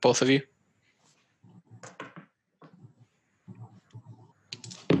 Both of you.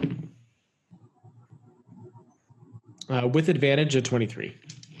 With advantage, a 23.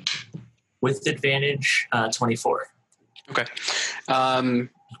 With advantage, 24. Okay.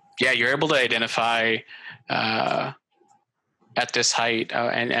 Yeah, you're able to identify at this height,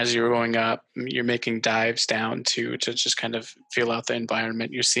 and as you're going up, you're making dives down to just kind of feel out the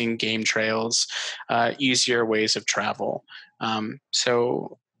environment. You're seeing game trails, easier ways of travel.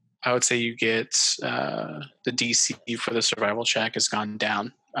 So I would say you get the DC for the survival check has gone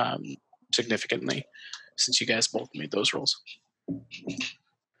down significantly since you guys both made those rolls.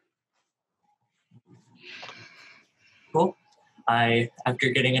 Cool. I, after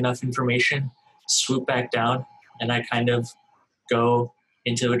getting enough information, swoop back down, and I kind of go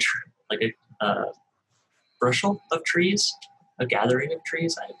into a bushel of trees, a gathering of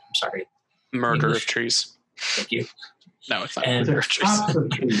trees. I'm sorry. Murder English. of trees. Thank you. No, it's not And murder of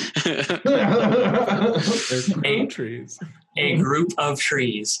trees. There's no trees. A group of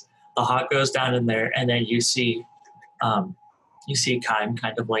trees. The hawk goes down in there, and then you see Kaim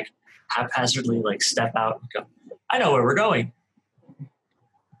kind of like haphazardly like step out and go, I know where we're going.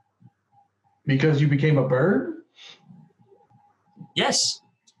 Because you became a bird? Yes.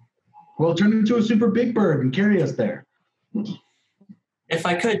 Well, turn into a super big bird and carry us there. If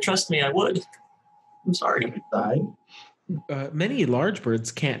I could, trust me, I would. I'm sorry. Side. Many large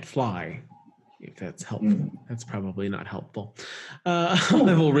birds can't fly. If that's helpful. That's probably not helpful. I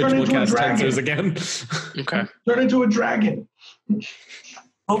will ritual into a cast dragon. tensors again. Okay. Turn into a dragon.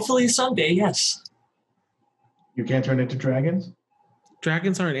 Hopefully someday, yes. You can't turn into dragons?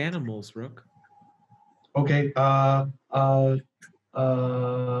 Dragons aren't animals, Rook. Okay.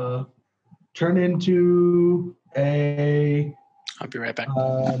 Turn into a I'll be right back.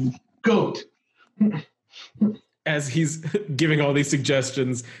 goat. As he's giving all these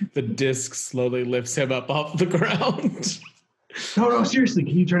suggestions, the disc slowly lifts him up off the ground. No, seriously.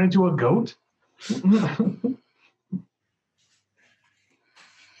 Can you turn into a goat?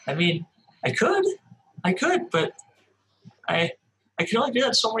 I mean, I could, but I can only do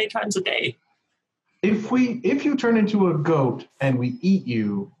that so many times a day. If you turn into a goat and we eat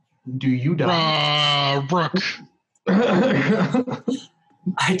you, do you die? Rook.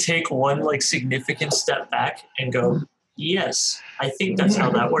 I take one like significant step back and go, yes, I think that's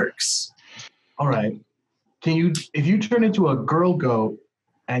how that works. All right. If you turn into a girl goat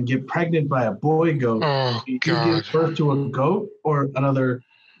and get pregnant by a boy goat, Oh, do you God. give birth to a goat or another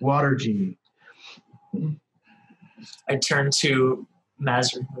water genie? I turn to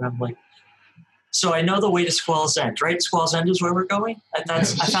Mazur and I'm like, so I know the way to Squall's End, right? Squall's End is where we're going? I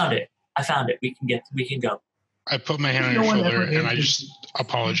found it. We can go. I put my hand on No your one shoulder ever and I answers. just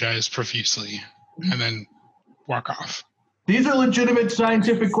apologize profusely and then walk off. These are legitimate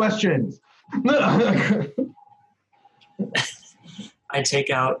scientific questions. I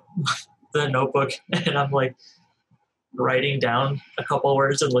take out the notebook and I'm like writing down a couple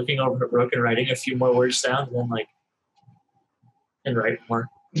words and looking over at Rook and writing a few more words down and then like and write more.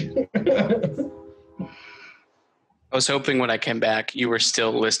 I was hoping when I came back, you were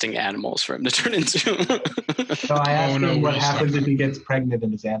still listing animals for him to turn into. So I asked no, him what we'll happens stop. if he gets pregnant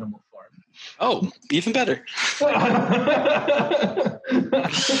in his animal form. Oh, even better.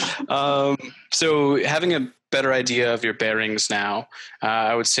 So having a better idea of your bearings now,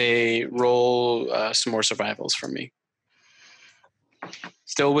 I would say roll some more survivals for me.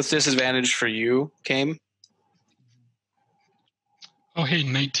 Still with disadvantage for you, Kame? Oh, hey,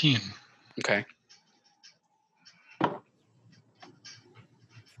 19. Okay.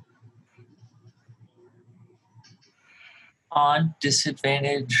 On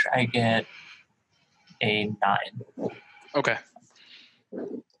disadvantage, I get a 9. Okay.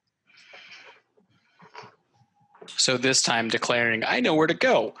 So this time declaring, I know where to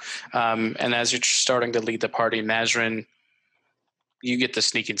go. And as you're starting to lead the party, Mazrin, you get the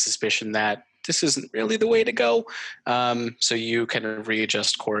sneaking suspicion that this isn't really the way to go. So you kind of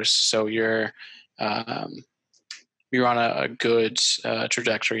readjust course. So you're on a good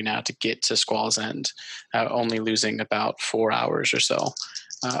trajectory now to get to Squall's End, only losing about 4 hours or so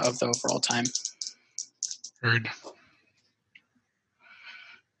of the overall time. Heard.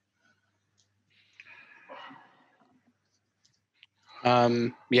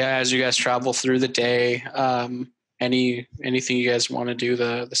 As you guys travel through the day, anything you guys want to do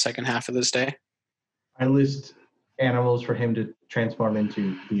the second half of this day? I list animals for him to transform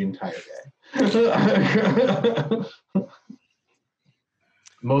into the entire day.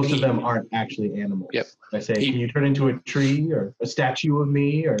 Most of them aren't actually animals. Yep. I say, can you turn into a tree or a statue of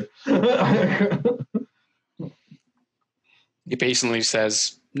me? Or He basically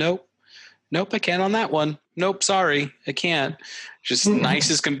says, nope, I can't on that one. Nope, sorry, I can't. Just nice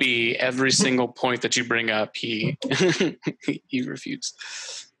as can be. Every single point that you bring up, he he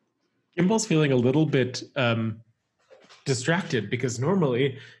refutes. Gimble's feeling a little bit distracted because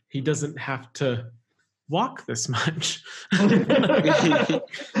normally he doesn't have to walk this much. I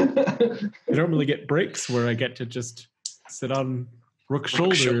normally get breaks where I get to just sit on Rook's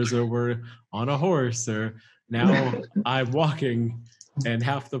shoulders or we're on a horse, or now I'm walking and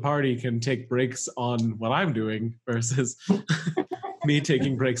half the party can take breaks on what I'm doing versus me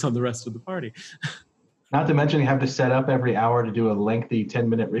taking breaks on the rest of the party. not to mention you have to set up every hour to do a lengthy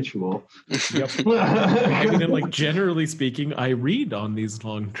 10-minute ritual. Yep. I mean, like, generally speaking, I read on these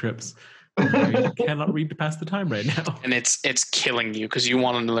long trips. I cannot read to pass the time right now. And it's killing you because you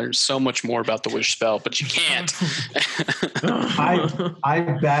want to learn so much more about the wish spell, but you can't.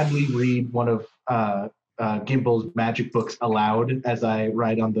 I badly read one of Gimble's magic books aloud as I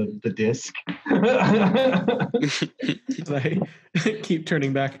write on the disc. I keep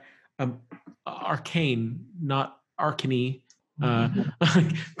turning back. Arcane, not Arcany.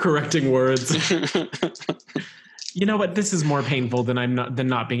 Correcting words. You know what? This is more painful than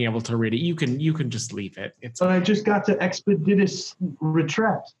not being able to read it. You can just leave it. It's. But I just got to expeditious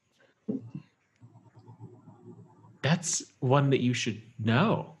retreat. That's one that you should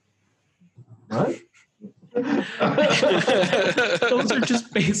know. What? Those are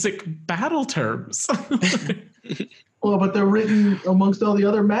just basic battle terms. Well, but they're written amongst all the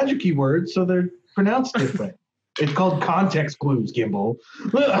other magic-y words, so they're pronounced different. It's called context clues, Gimble.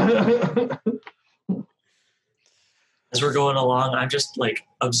 As we're going along, I'm just like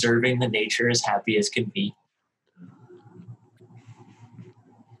observing the nature as happy as can be.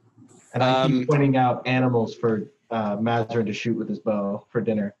 And I keep pointing out animals for Mazrin to shoot with his bow for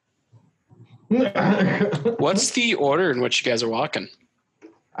dinner. What's the order in which you guys are walking?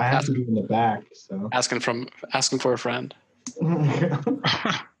 I have to be in the back, so Asking for a friend.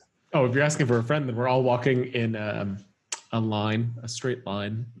 Oh, if you're asking for a friend, then we're all walking in a line, a straight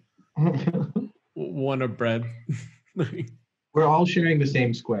line. One of bread. We're all sharing the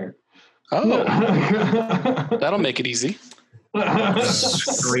same square. Oh, that'll make it easy.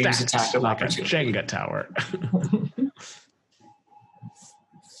 Screams attack of like a opportunity. Jenga tower.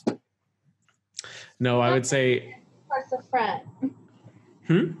 No, I would say. Towards the front.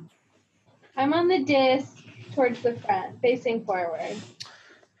 Hmm? I'm on the disc towards the front, facing forward.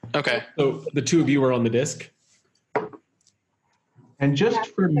 Okay. So the two of you are on the disc. And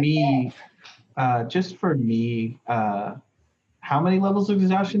just for me, how many levels of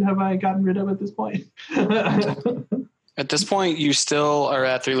exhaustion have I gotten rid of at this point? At this point, you still are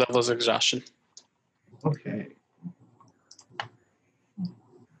at 3 levels of exhaustion. Okay.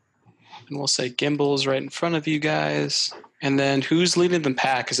 And we'll say Gimbal is right in front of you guys. And then who's leading the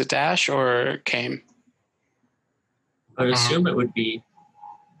pack? Is it Dash or Kame? I would assume it would be.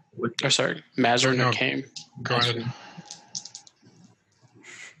 Or sorry, Mazrin No. or Kame? Go ahead.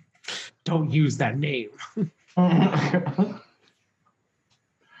 Don't use that name. Yeah,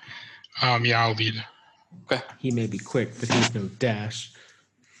 I'll lead. He may be quick, but he's no Dash.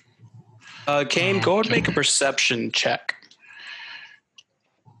 Kame, go ahead and make a perception check.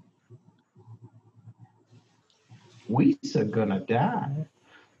 We's gonna die.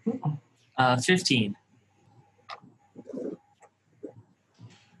 15.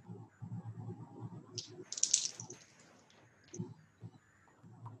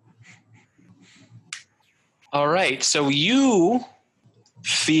 All right, so you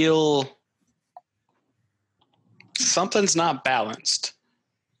feel something's not balanced.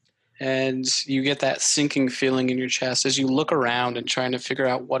 And you get that sinking feeling in your chest as you look around and trying to figure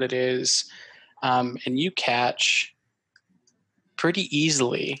out what it is. and you catch pretty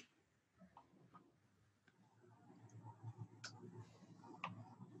easily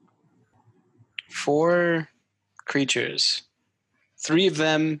 4 creatures. 3 of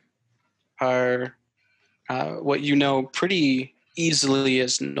them are what you know pretty easily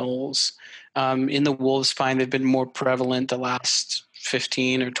as gnolls. In the wolves' spine, they've been more prevalent the last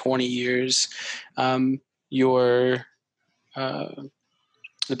 15 or 20 years.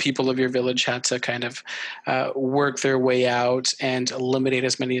 The people of your village had to kind of work their way out and eliminate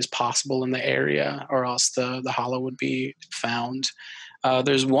as many as possible in the area, or else the hollow would be found.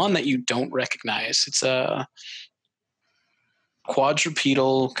 There's one that you don't recognize. It's a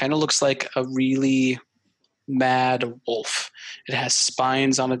quadrupedal, kind of looks like a really mad wolf. It has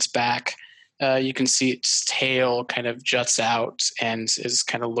spines on its back. You can see its tail kind of juts out and is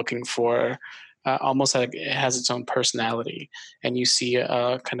kind of looking for almost like it has its own personality. And you see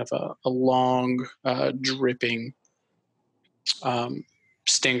kind of a long, dripping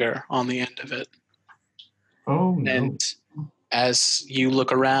stinger on the end of it. Oh, no. And as you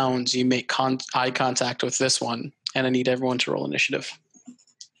look around, you make eye contact with this one, and I need everyone to roll initiative.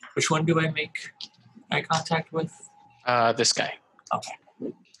 Which one do I make eye contact with? This guy. Okay.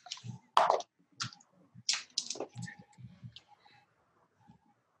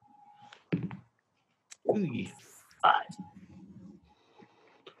 Ooh.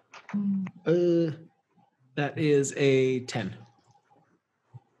 5. That is a 10.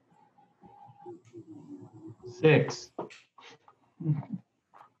 6.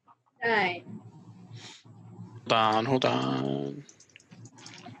 9. Hold on.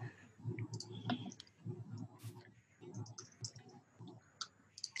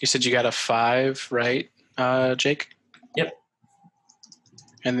 You said you got a 5, right, Jake? Yep.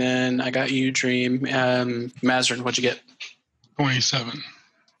 And then I got you, Dream. Mazrin, what'd you get? 27.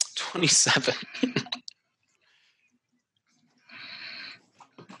 27.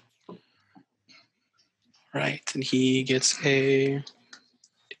 Right, and he gets a...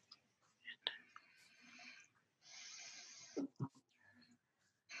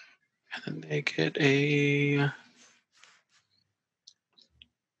 And then they get a...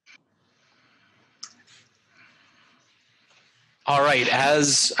 All right,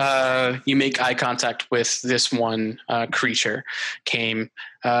 as you make eye contact with this one creature, Kame,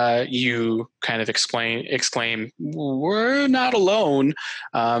 you kind of exclaim, "We're not alone."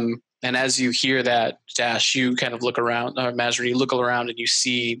 And as you hear that, Dash, you kind of look around, or Mazrin, you look around and you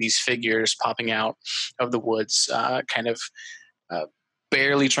see these figures popping out of the woods, kind of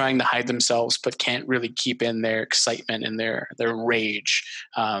barely trying to hide themselves, but can't really keep in their excitement and their rage.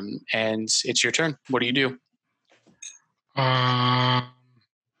 And it's your turn. What do you do? I'm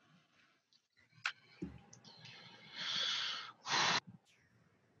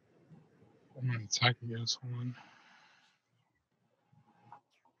going to attack against one.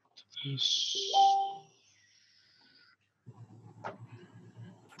 This.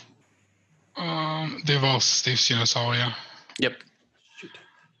 They've seen us all, yeah. Yep.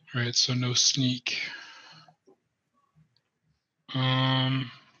 All right, so no sneak.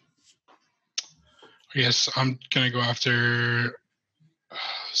 I guess I'm gonna go after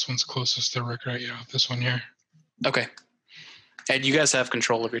this one's closest to Rick, right? Yeah, this one here. Okay. And you guys have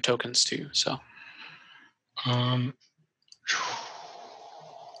control of your tokens too, so. I'm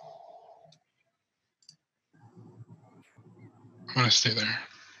gonna stay there.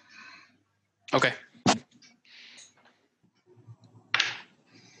 Okay.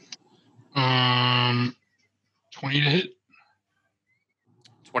 20 to hit.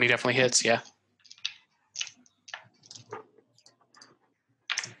 20 definitely hits, yeah.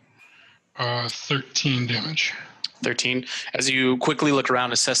 13 damage. 13. As you quickly look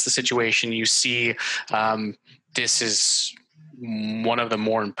around, assess the situation, you see this is one of the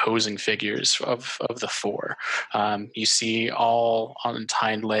more imposing figures of the 4. You see all on its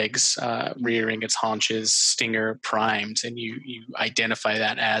hind legs, rearing its haunches, stinger primed, and you identify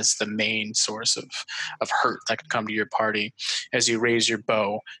that as the main source of hurt that could come to your party. As you raise your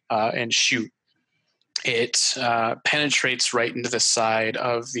bow and shoot, it penetrates right into the side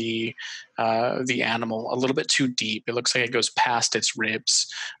of the animal a little bit too deep. It looks like it goes past its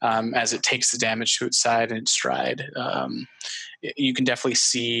ribs as it takes the damage to its side and its stride. You can definitely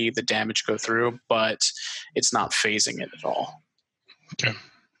see the damage go through, but it's not phasing it at all. Okay.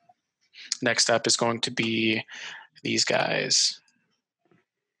 Next up is going to be these guys.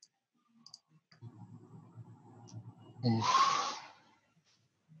 Oof.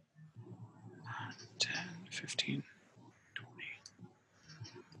 10, 15, 20.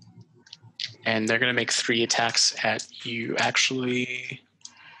 And they're going to make 3 attacks at you. Actually,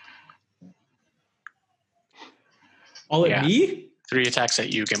 All at Yeah. me? 3 attacks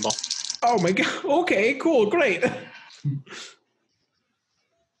at you, Gimbal. Oh my god. Okay, cool, great.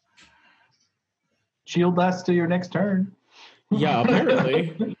 Shield lasts till your next turn. Yeah,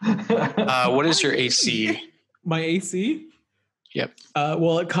 apparently. What is your AC? My AC? Yep.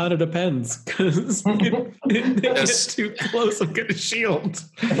 Well, it kind of depends because if they get too close, I'm gonna shield.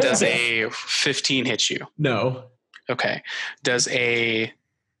 Does a 15 hit you? No. Okay. Does a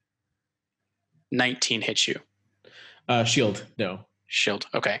 19 hit you? Shield. No. Shield.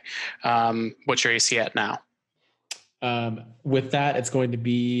 Okay. What's your AC at now? With that, it's going to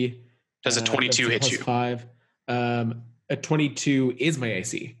be. Does a 22 hit plus you? 5. A 22 is my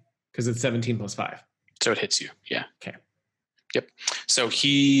AC because it's 17 plus 5. So it hits you. Yeah. Okay. Yep. So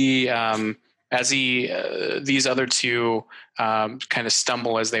he, as these other two kind of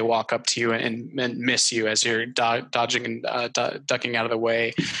stumble as they walk up to you and miss you as you're dodging and ducking out of the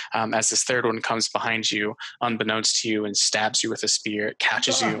way. As this third one comes behind you, unbeknownst to you, and stabs you with a spear, it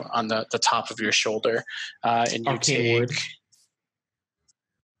catches you on the top of your shoulder, and you Arcane take. word.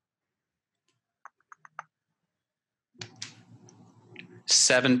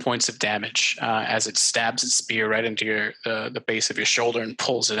 Seven points of damage as it stabs its spear right into the base of your shoulder and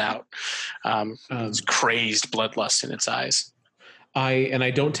pulls it out. It's crazed bloodlust in its eyes.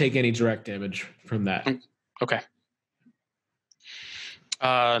 I don't take any direct damage from that. Okay.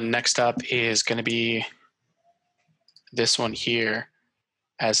 Next up is going to be this one here,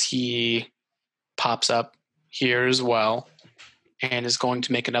 as he pops up here as well and is going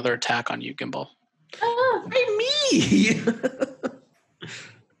to make another attack on you, Gimbal. Oh, Me.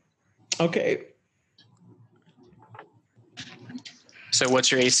 Okay. So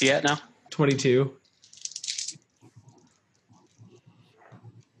what's your AC at now? 22.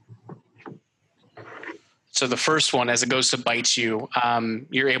 So the first one, as it goes to bite you,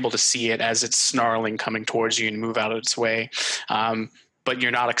 you're able to see it as it's snarling coming towards you and move out of its way. But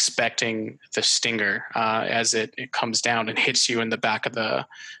you're not expecting the stinger as it comes down and hits you in the back of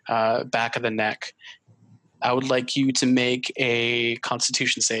the neck. I would like you to make a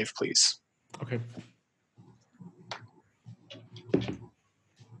Constitution save, please. Okay.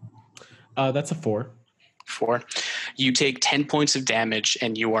 That's a 4. 4. You take 10 points of damage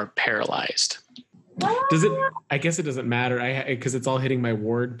and you are paralyzed. Does it? I guess it doesn't matter. Because it's all hitting my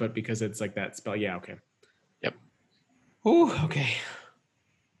ward, but because it's like that spell. Yeah. Okay. Yep. Oh. Okay.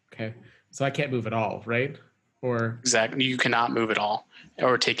 Okay. So I can't move at all, right? Or Exactly. You cannot move at all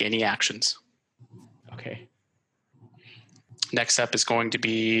or take any actions. okay. Next up is going to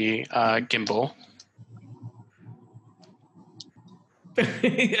be Gimbal.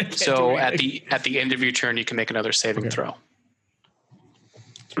 So at the end of your turn, you can make another saving throw.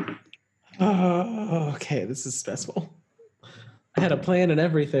 Okay, this is stressful. I had a plan and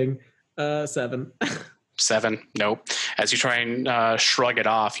everything. 7. 7. Nope. As you try and shrug it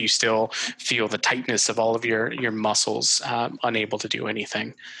off, you still feel the tightness of all of your muscles, unable to do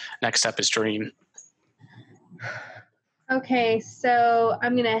anything. Next up is Dream. okay, so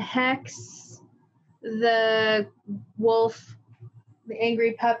I'm gonna hex the wolf, the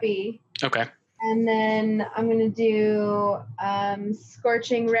angry puppy, Okay. and then I'm gonna do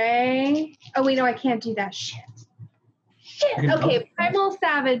Scorching Ray. Oh wait, no, I can't do that. Shit. Okay, Primal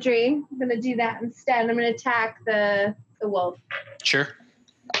Savagery. I'm gonna do that instead. I'm gonna attack the wolf. Sure.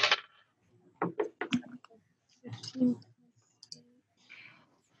 15,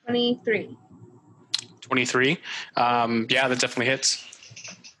 23. 23. Yeah, that definitely hits.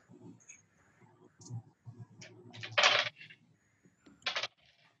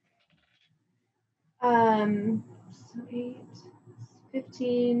 So 8,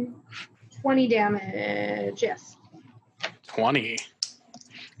 15, 20 damage. Yes. 20.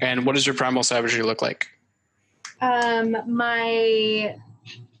 And what does your primal savagery look like? My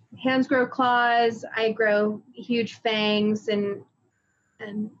hands grow claws. I grow huge fangs and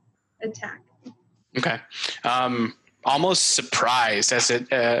attack. Okay. Almost surprised as it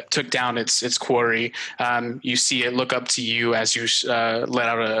took down its quarry. You see it look up to you as you let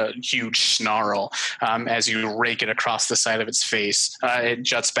out a huge snarl as you rake it across the side of its face. It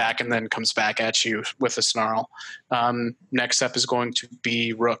juts back and then comes back at you with a snarl. Next up is going to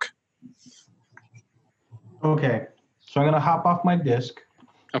be Rook. Okay, so I'm gonna hop off my disc.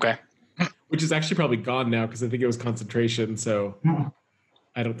 Okay. Which is actually probably gone now because I think it was concentration. So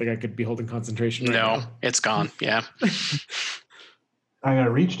I don't think I could be holding concentration right No, now. it's gone. Yeah. I'm gonna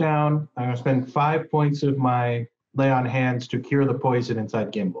reach down. I'm gonna spend 5 points of my lay on hands to cure the poison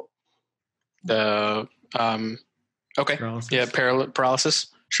inside Gimbal. The okay. Paralysis. Yeah, paralysis.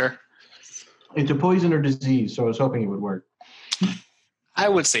 Sure. It's a poison or disease, so I was hoping it would work. I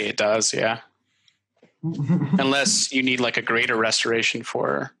would say it does. Yeah. Unless you need like a greater restoration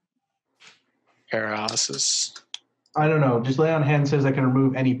for paralysis. I don't know. Just lay on hand says I can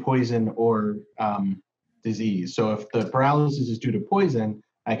remove any poison or disease. So if the paralysis is due to poison,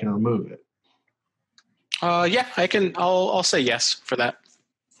 I can remove it. Yeah, I can. I'll say yes for that.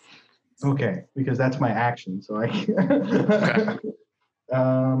 Okay, because that's my action. So I.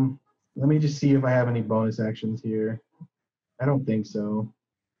 Okay. Let me just see if I have any bonus actions here. I don't think so.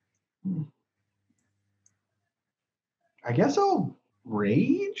 I guess I'll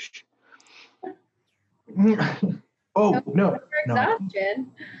rage. Oh no!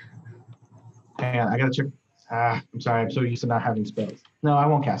 Exhaustion. Hang on, I gotta check. I'm sorry. I'm so used to not having spells. No, I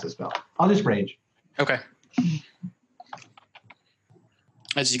won't cast a spell. I'll just rage. Okay.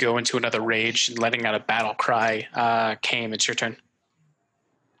 As you go into another rage and letting out a battle cry, Kame, it's your turn.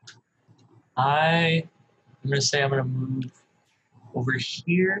 I'm going to say I'm going to move over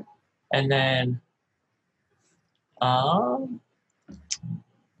here, and then I'm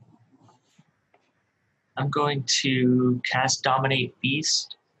going to cast Dominate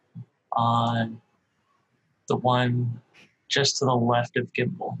Beast on the one just to the left of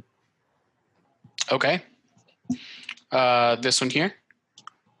Gimbal. Okay. This one here?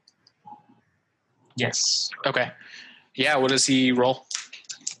 Yes. Okay. Yeah, what does he roll?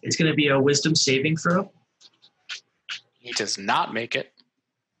 It's going to be a Wisdom saving throw. He does not make it.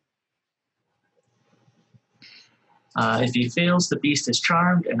 If he fails, the beast is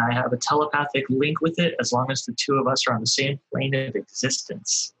charmed, and I have a telepathic link with it as long as the two of us are on the same plane of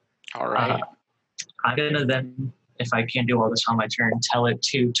existence. All right. I'm going to then, if I can do all this on my turn, tell it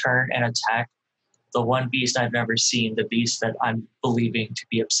to turn and attack the one beast I've never seen, the beast that I'm believing to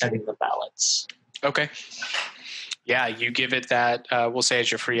be upsetting the balance. Okay. Yeah, you give it that, we'll say as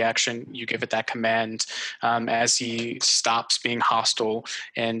your free action, you give it that command as he stops being hostile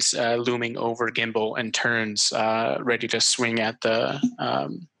and looming over Gimbal and turns ready to swing at the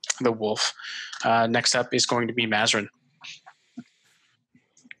wolf. Next up is going to be Mazrin.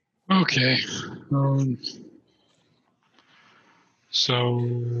 Okay. So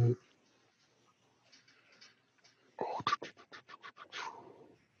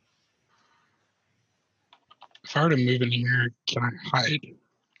if I were to move in here, can I hide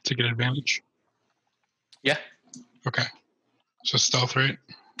to get advantage? Yeah. Okay. So stealth, right?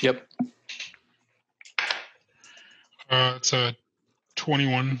 Yep. It's a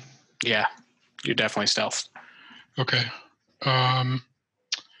 21. Yeah, you're definitely stealth. Okay.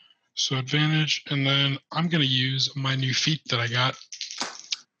 So advantage, and then I'm going to use my new feat that I got.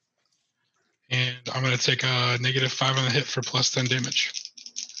 And I'm going to take a -5 on the hit for plus 10 damage.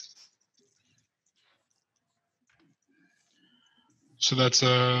 So that's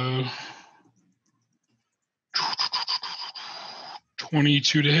a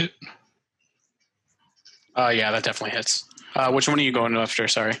 22 to hit. Yeah, that definitely hits. Which one are you going after?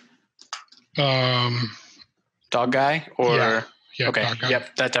 Sorry. Dog guy or? Yeah, okay. dog guy.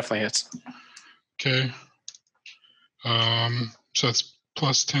 Yep, that definitely hits. Okay. So that's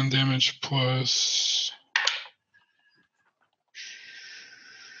plus 10 damage plus.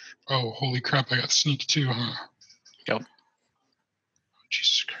 Oh, holy crap! I got sneak too, huh? Yep. Oh,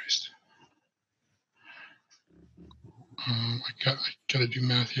 Jesus Christ. I gotta do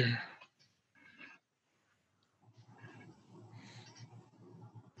math here.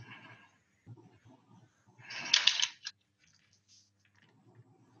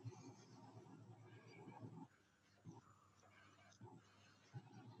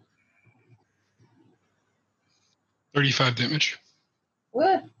 $35 damage.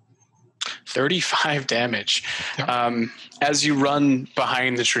 What? 35 damage. Yep. As you run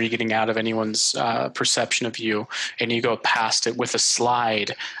behind the tree, getting out of anyone's perception of you, and you go past it with a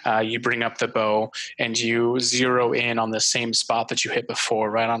slide, you bring up the bow and you zero in on the same spot that you hit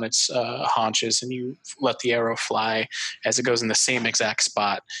before, right on its haunches, and you let the arrow fly as it goes in the same exact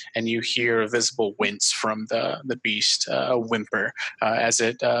spot, and you hear a visible wince from the beast, a whimper, as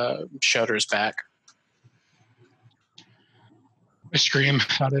it shudders back. I scream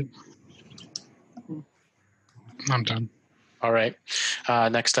at it. I'm done. All right.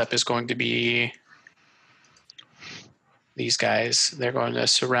 Next up is going to be these guys. They're going to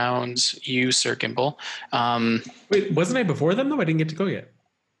surround you, Sir Gimbal. Wait, wasn't I before them, though? I didn't get to go yet.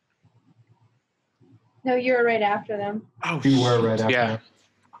 No, you were right after them. Oh, You were right after. Yeah.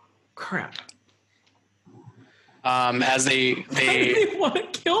 Crap. As they Why do they want to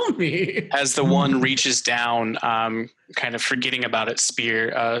kill me. As the one reaches down, kind of forgetting about its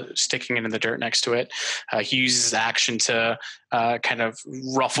spear, sticking it in the dirt next to it, he uses action to kind of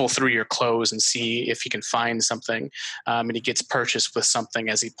ruffle through your clothes and see if he can find something. And he gets purchased with something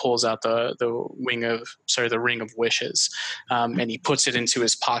as he pulls out the ring of wishes, and he puts it into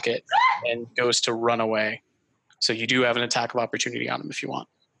his pocket and goes to run away. So you do have an attack of opportunity on him if you want.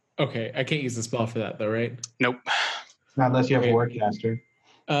 Okay, I can't use the spell for that though, right? Nope. Not unless you have a Warcaster.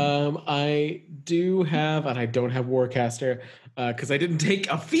 I do have, and I don't have Warcaster because I didn't take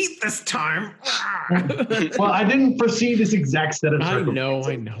a feat this time. Well, I didn't foresee this exact set of I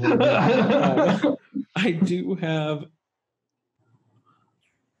circumstances. know. I do have.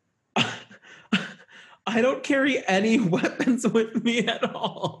 I don't carry any weapons with me at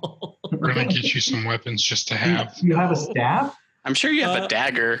all. We're gonna get you some weapons just to have. You have a staff? I'm sure you have a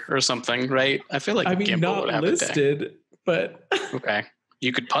dagger or something, right? I feel like Gimbal not would have a dagger. listed, but Okay.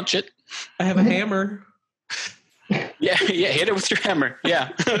 You could punch it. I have a hammer. Yeah, hit it with your hammer. Yeah.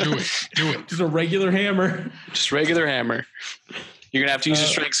 Do it. Just a regular hammer. Just regular hammer. You're going to have to use your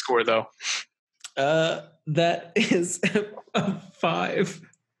strength score, though. That is a 5.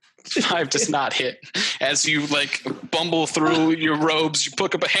 5 does not hit. As you bumble through your robes, you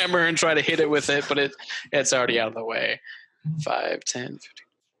pick up a hammer and try to hit it with it, but it's already out of the way. 5, 10, 15.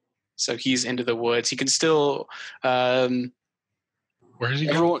 So he's into the woods. He can still... Where is he?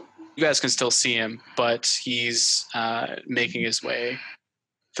 You guys can still see him, but he's making his way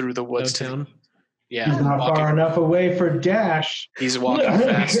through the woods. Downtown? Yeah. He's not far enough away for dash. He's walking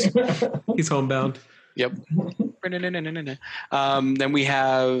fast. He's homebound. Yep. Then we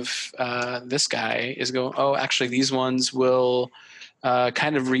have this guy is going. Oh, actually, these ones will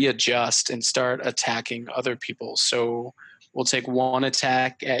kind of readjust and start attacking other people. So we'll take one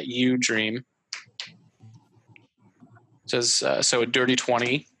attack at you, Dream. Says so a dirty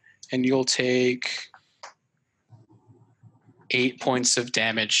 20, and you'll take 8 points of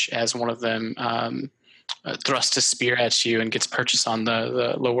damage as one of them thrusts a spear at you and gets purchased on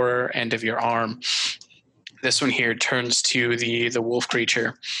the lower end of your arm. This one here turns to the wolf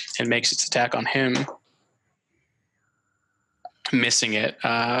creature and makes its attack on him, missing it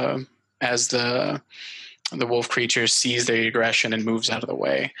as the wolf creature sees the aggression and moves out of the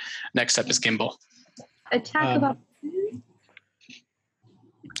way. Next up is Gimbal. Attack about.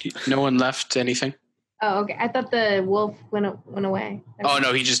 No one left anything? Oh, okay. I thought the wolf went away. Oh,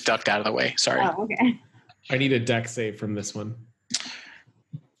 no, he just ducked out of the way. Sorry. Oh, okay. I need a deck save from this one.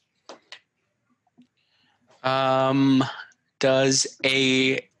 Does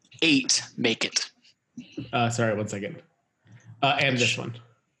a 8 make it? Sorry, 1 second. And this one.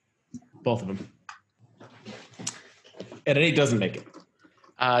 Both of them. And an 8 doesn't make it.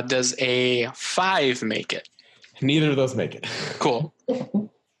 Does a 5 make it? Neither of those make it. Cool.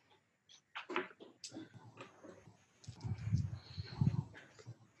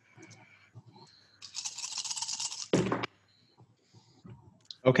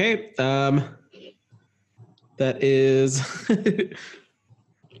 Okay. That is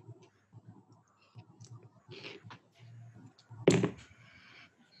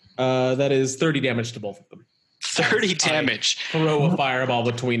that is 30 damage to both of them. 30 damage. Throw a fireball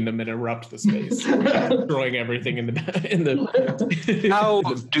between them and erupt the space, destroying everything in the. How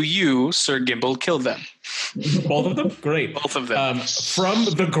do you, Sir Gimbal, kill them? Both of them? Great. Both of them. From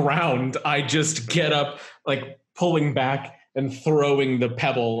the ground, I just get up, pulling back and throwing the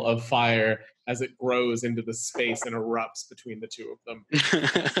pebble of fire as it grows into the space and erupts between the two of them.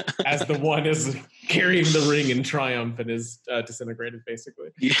 As the one is carrying the ring in triumph and is disintegrated, basically.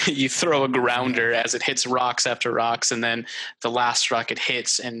 You throw a grounder as it hits rocks after rocks, and then the last rock it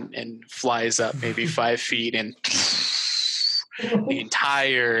hits and flies up maybe 5 feet, and the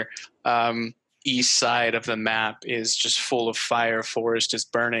entire east side of the map is just full of fire. Forest is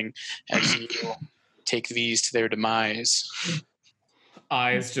burning as you take these to their demise.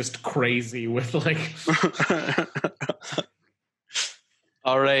 Eyes just crazy with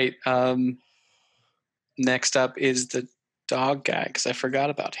All right. Next up is the dog guy, because I forgot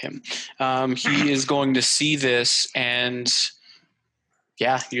about him. He is going to see this, and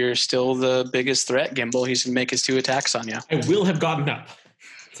yeah, you're still the biggest threat, Gimbal. He's going to make his 2 attacks on you. I will have gotten up,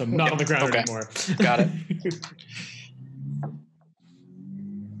 so I'm not on the ground anymore. Got it.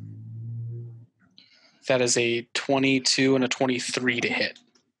 That is a 22 and a 23 to hit.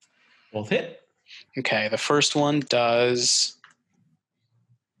 Both hit. Okay, the first one does...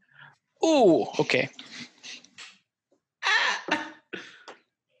 Ooh, okay.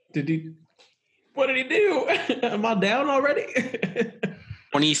 What did he do? Am I down already?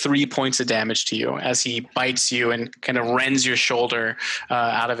 23 points of damage to you as he bites you and kind of rends your shoulder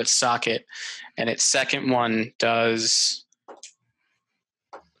out of its socket. And its second one does...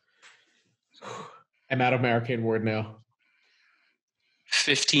 I'm out of my arcane word now.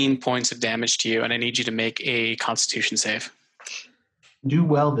 15 points of damage to you, and I need you to make a Constitution save. Do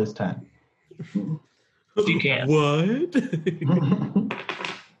well this time. If you can. What?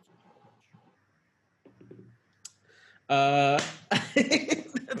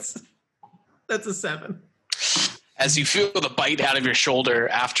 That's a 7. As you feel the bite out of your shoulder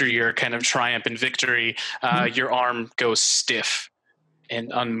after your kind of triumph and victory, your arm goes stiff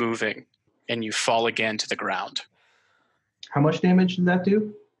and unmoving, and you fall again to the ground. How much damage did that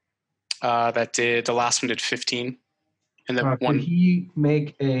do? The last one did 15. And the Can he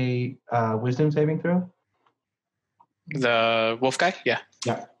make a wisdom saving throw? The wolf guy? Yeah.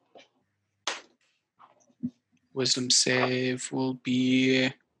 Yeah. Wisdom save will be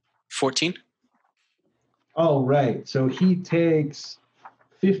 14. Oh, right. So he takes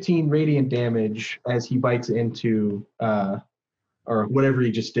 15 radiant damage as he bites into, or whatever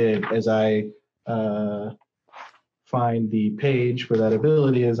he just did, as I find the page where that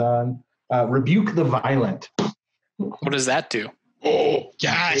ability is on. Rebuke the Violent. What does that do? It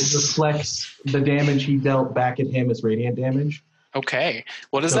Yes. reflects the damage he dealt back at him as radiant damage. Okay.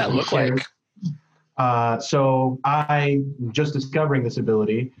 What does So that he look like? So I, just discovering this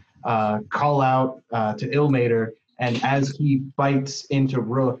ability, call out to Ilmater, and as he bites into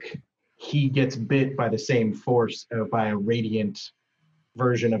Rook, he gets bit by the same force by a radiant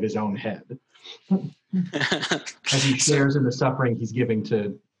version of his own head. As he shares in the suffering he's giving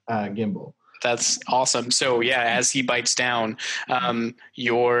to Gimbal. That's awesome. So yeah, as he bites down, the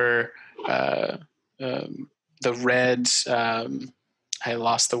red, I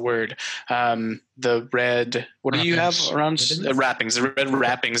lost the word. The red, what do you have around? Wrappings. The red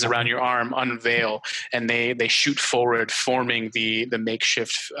wrappings around your arm unveil, and they shoot forward, forming the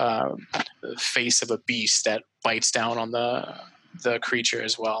makeshift face of a beast that bites down on the creature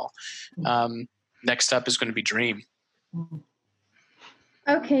as well. Next up is going to be Dream.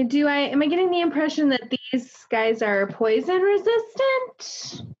 Okay, am I getting the impression that these guys are poison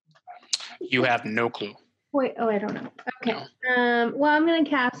resistant? You have no clue. Wait, I don't know. Okay. No. Well, I'm going to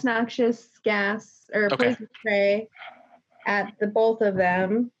cast Noxious Gas or Okay. Poison Spray at the both of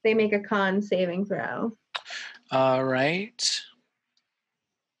them. They make a con saving throw. All right.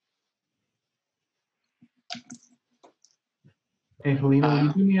 Hey, Helena, will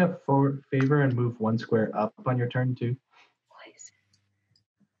you do me a favor and move one square up on your turn, too?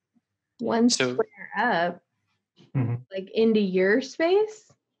 One So- square up, Mhm. like into your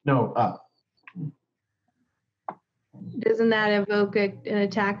space? No, up. Doesn't that evoke an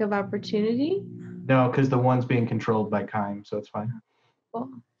attack of opportunity? No, because the one's being controlled by Kime, so it's fine.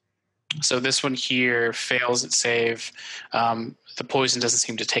 Well, So this one here fails its save. The poison doesn't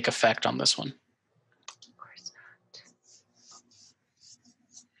seem to take effect on this one. of course not.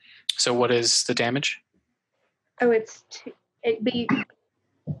 So what is the damage? Oh, it's 2.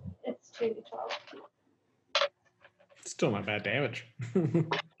 It's 2 to 12. Still not bad damage.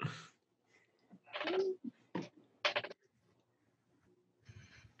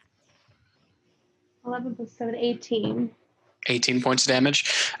 11 plus 7, 18. 18 points of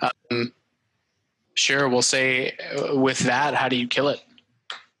damage. Sure, we'll say with that, how do you kill it?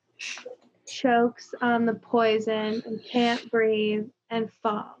 Chokes on the poison and can't breathe and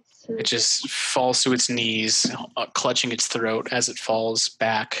falls. It just falls to its knees, clutching its throat as it falls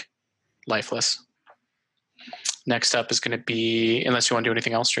back, lifeless. Next up is going to be, unless you want to do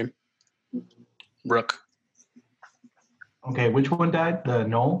anything else, Stream. Rook. Okay, which one died? The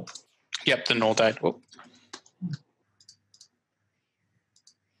Knoll? Yep, the Knoll died. Whoop.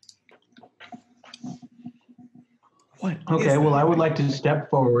 What? Okay, well, I would like to step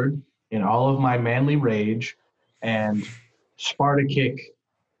forward in all of my manly rage and Sparta kick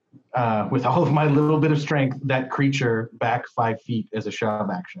with all of my little bit of strength that creature back 5 feet as a shove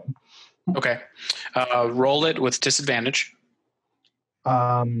action. Okay. Roll it with disadvantage.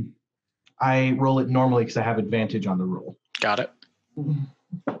 I roll it normally because I have advantage on the roll. Got it.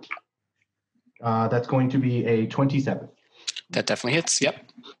 That's going to be a 27. That definitely hits. Yep.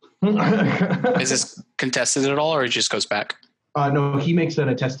 No, Is this contested at all, or it just goes back? he makes an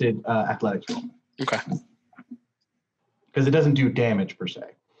attested athletics roll Okay. because it doesn't do damage per se.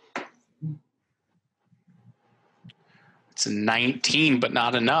 It's a 19, but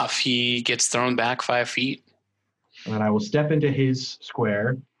not enough. He gets thrown back 5 feet. And then I will step into his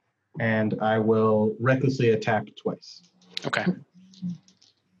square and I will recklessly attack twice. Okay.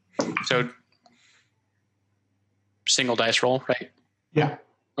 So single dice roll, right? Yeah.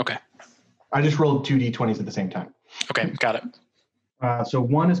 Okay. I just rolled 2 d20s at the same time. Okay, got it. So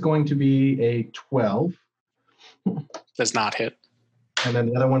one is going to be a 12, Does not hit. and then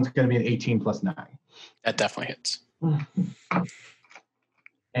the other one's going to be an 18 plus 9. That definitely hits.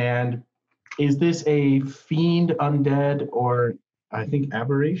 And is this a fiend, undead, or I think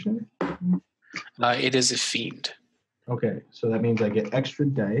aberration? It is a fiend. Okay, so that means I get extra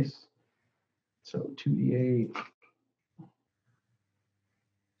dice. So 2d8.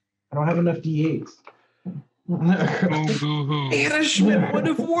 I don't have enough d8s. Boo-hoo. Banishment would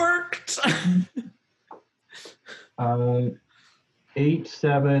have worked. 8,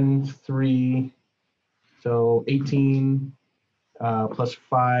 7, 3. So 18 plus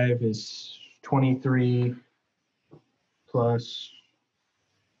 5 is 23 plus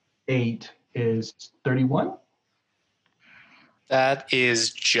 8 is 31. That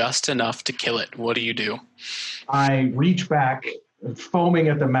is just enough to kill it. What do you do? I reach back, foaming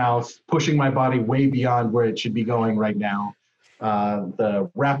at the mouth, pushing my body way beyond where it should be going right now.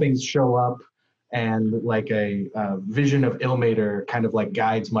 The wrappings show up, and like a vision of Ilmater kind of like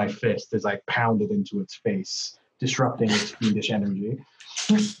guides my fist as I pound it into its face, disrupting its fiendish energy.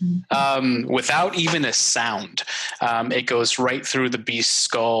 Without even a sound, it goes right through the beast's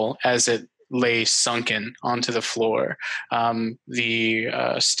skull as it lay sunken onto the floor,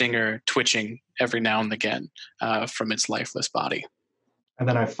 the stinger twitching every now and again from its lifeless body. And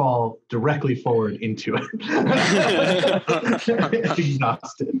then I fall directly forward into it.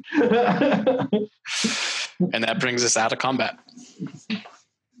 Exhausted. And that brings us out of combat.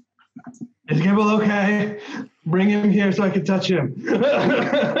 Is Gimbal okay? Bring him here so I can touch him.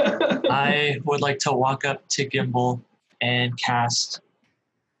 I would like to walk up to Gimbal and cast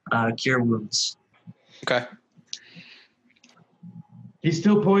Cure Wounds. Okay. He's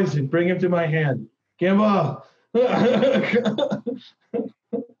still poisoned. Bring him to my hand. Gimbal! 10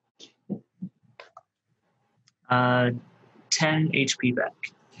 HP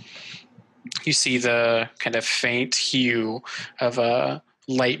back. You see the kind of faint hue of a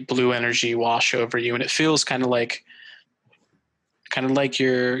light blue energy wash over you, and it feels kind of like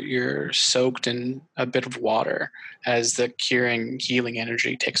you're soaked in a bit of water as the curing, healing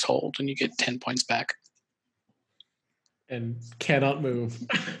energy takes hold, and you get 10 points back. And cannot move.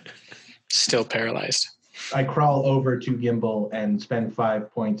 Still paralyzed. I crawl over to Gimbal and spend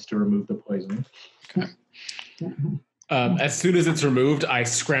 5 points to remove the poison. Okay. As soon as it's removed, I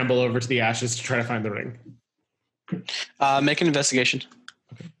scramble over to the ashes to try to find the ring. Make an investigation.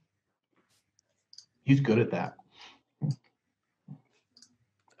 He's good at that.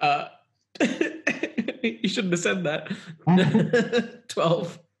 You shouldn't have said that.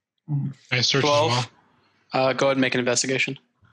 12. I searched as 12. well. Go ahead and make an investigation.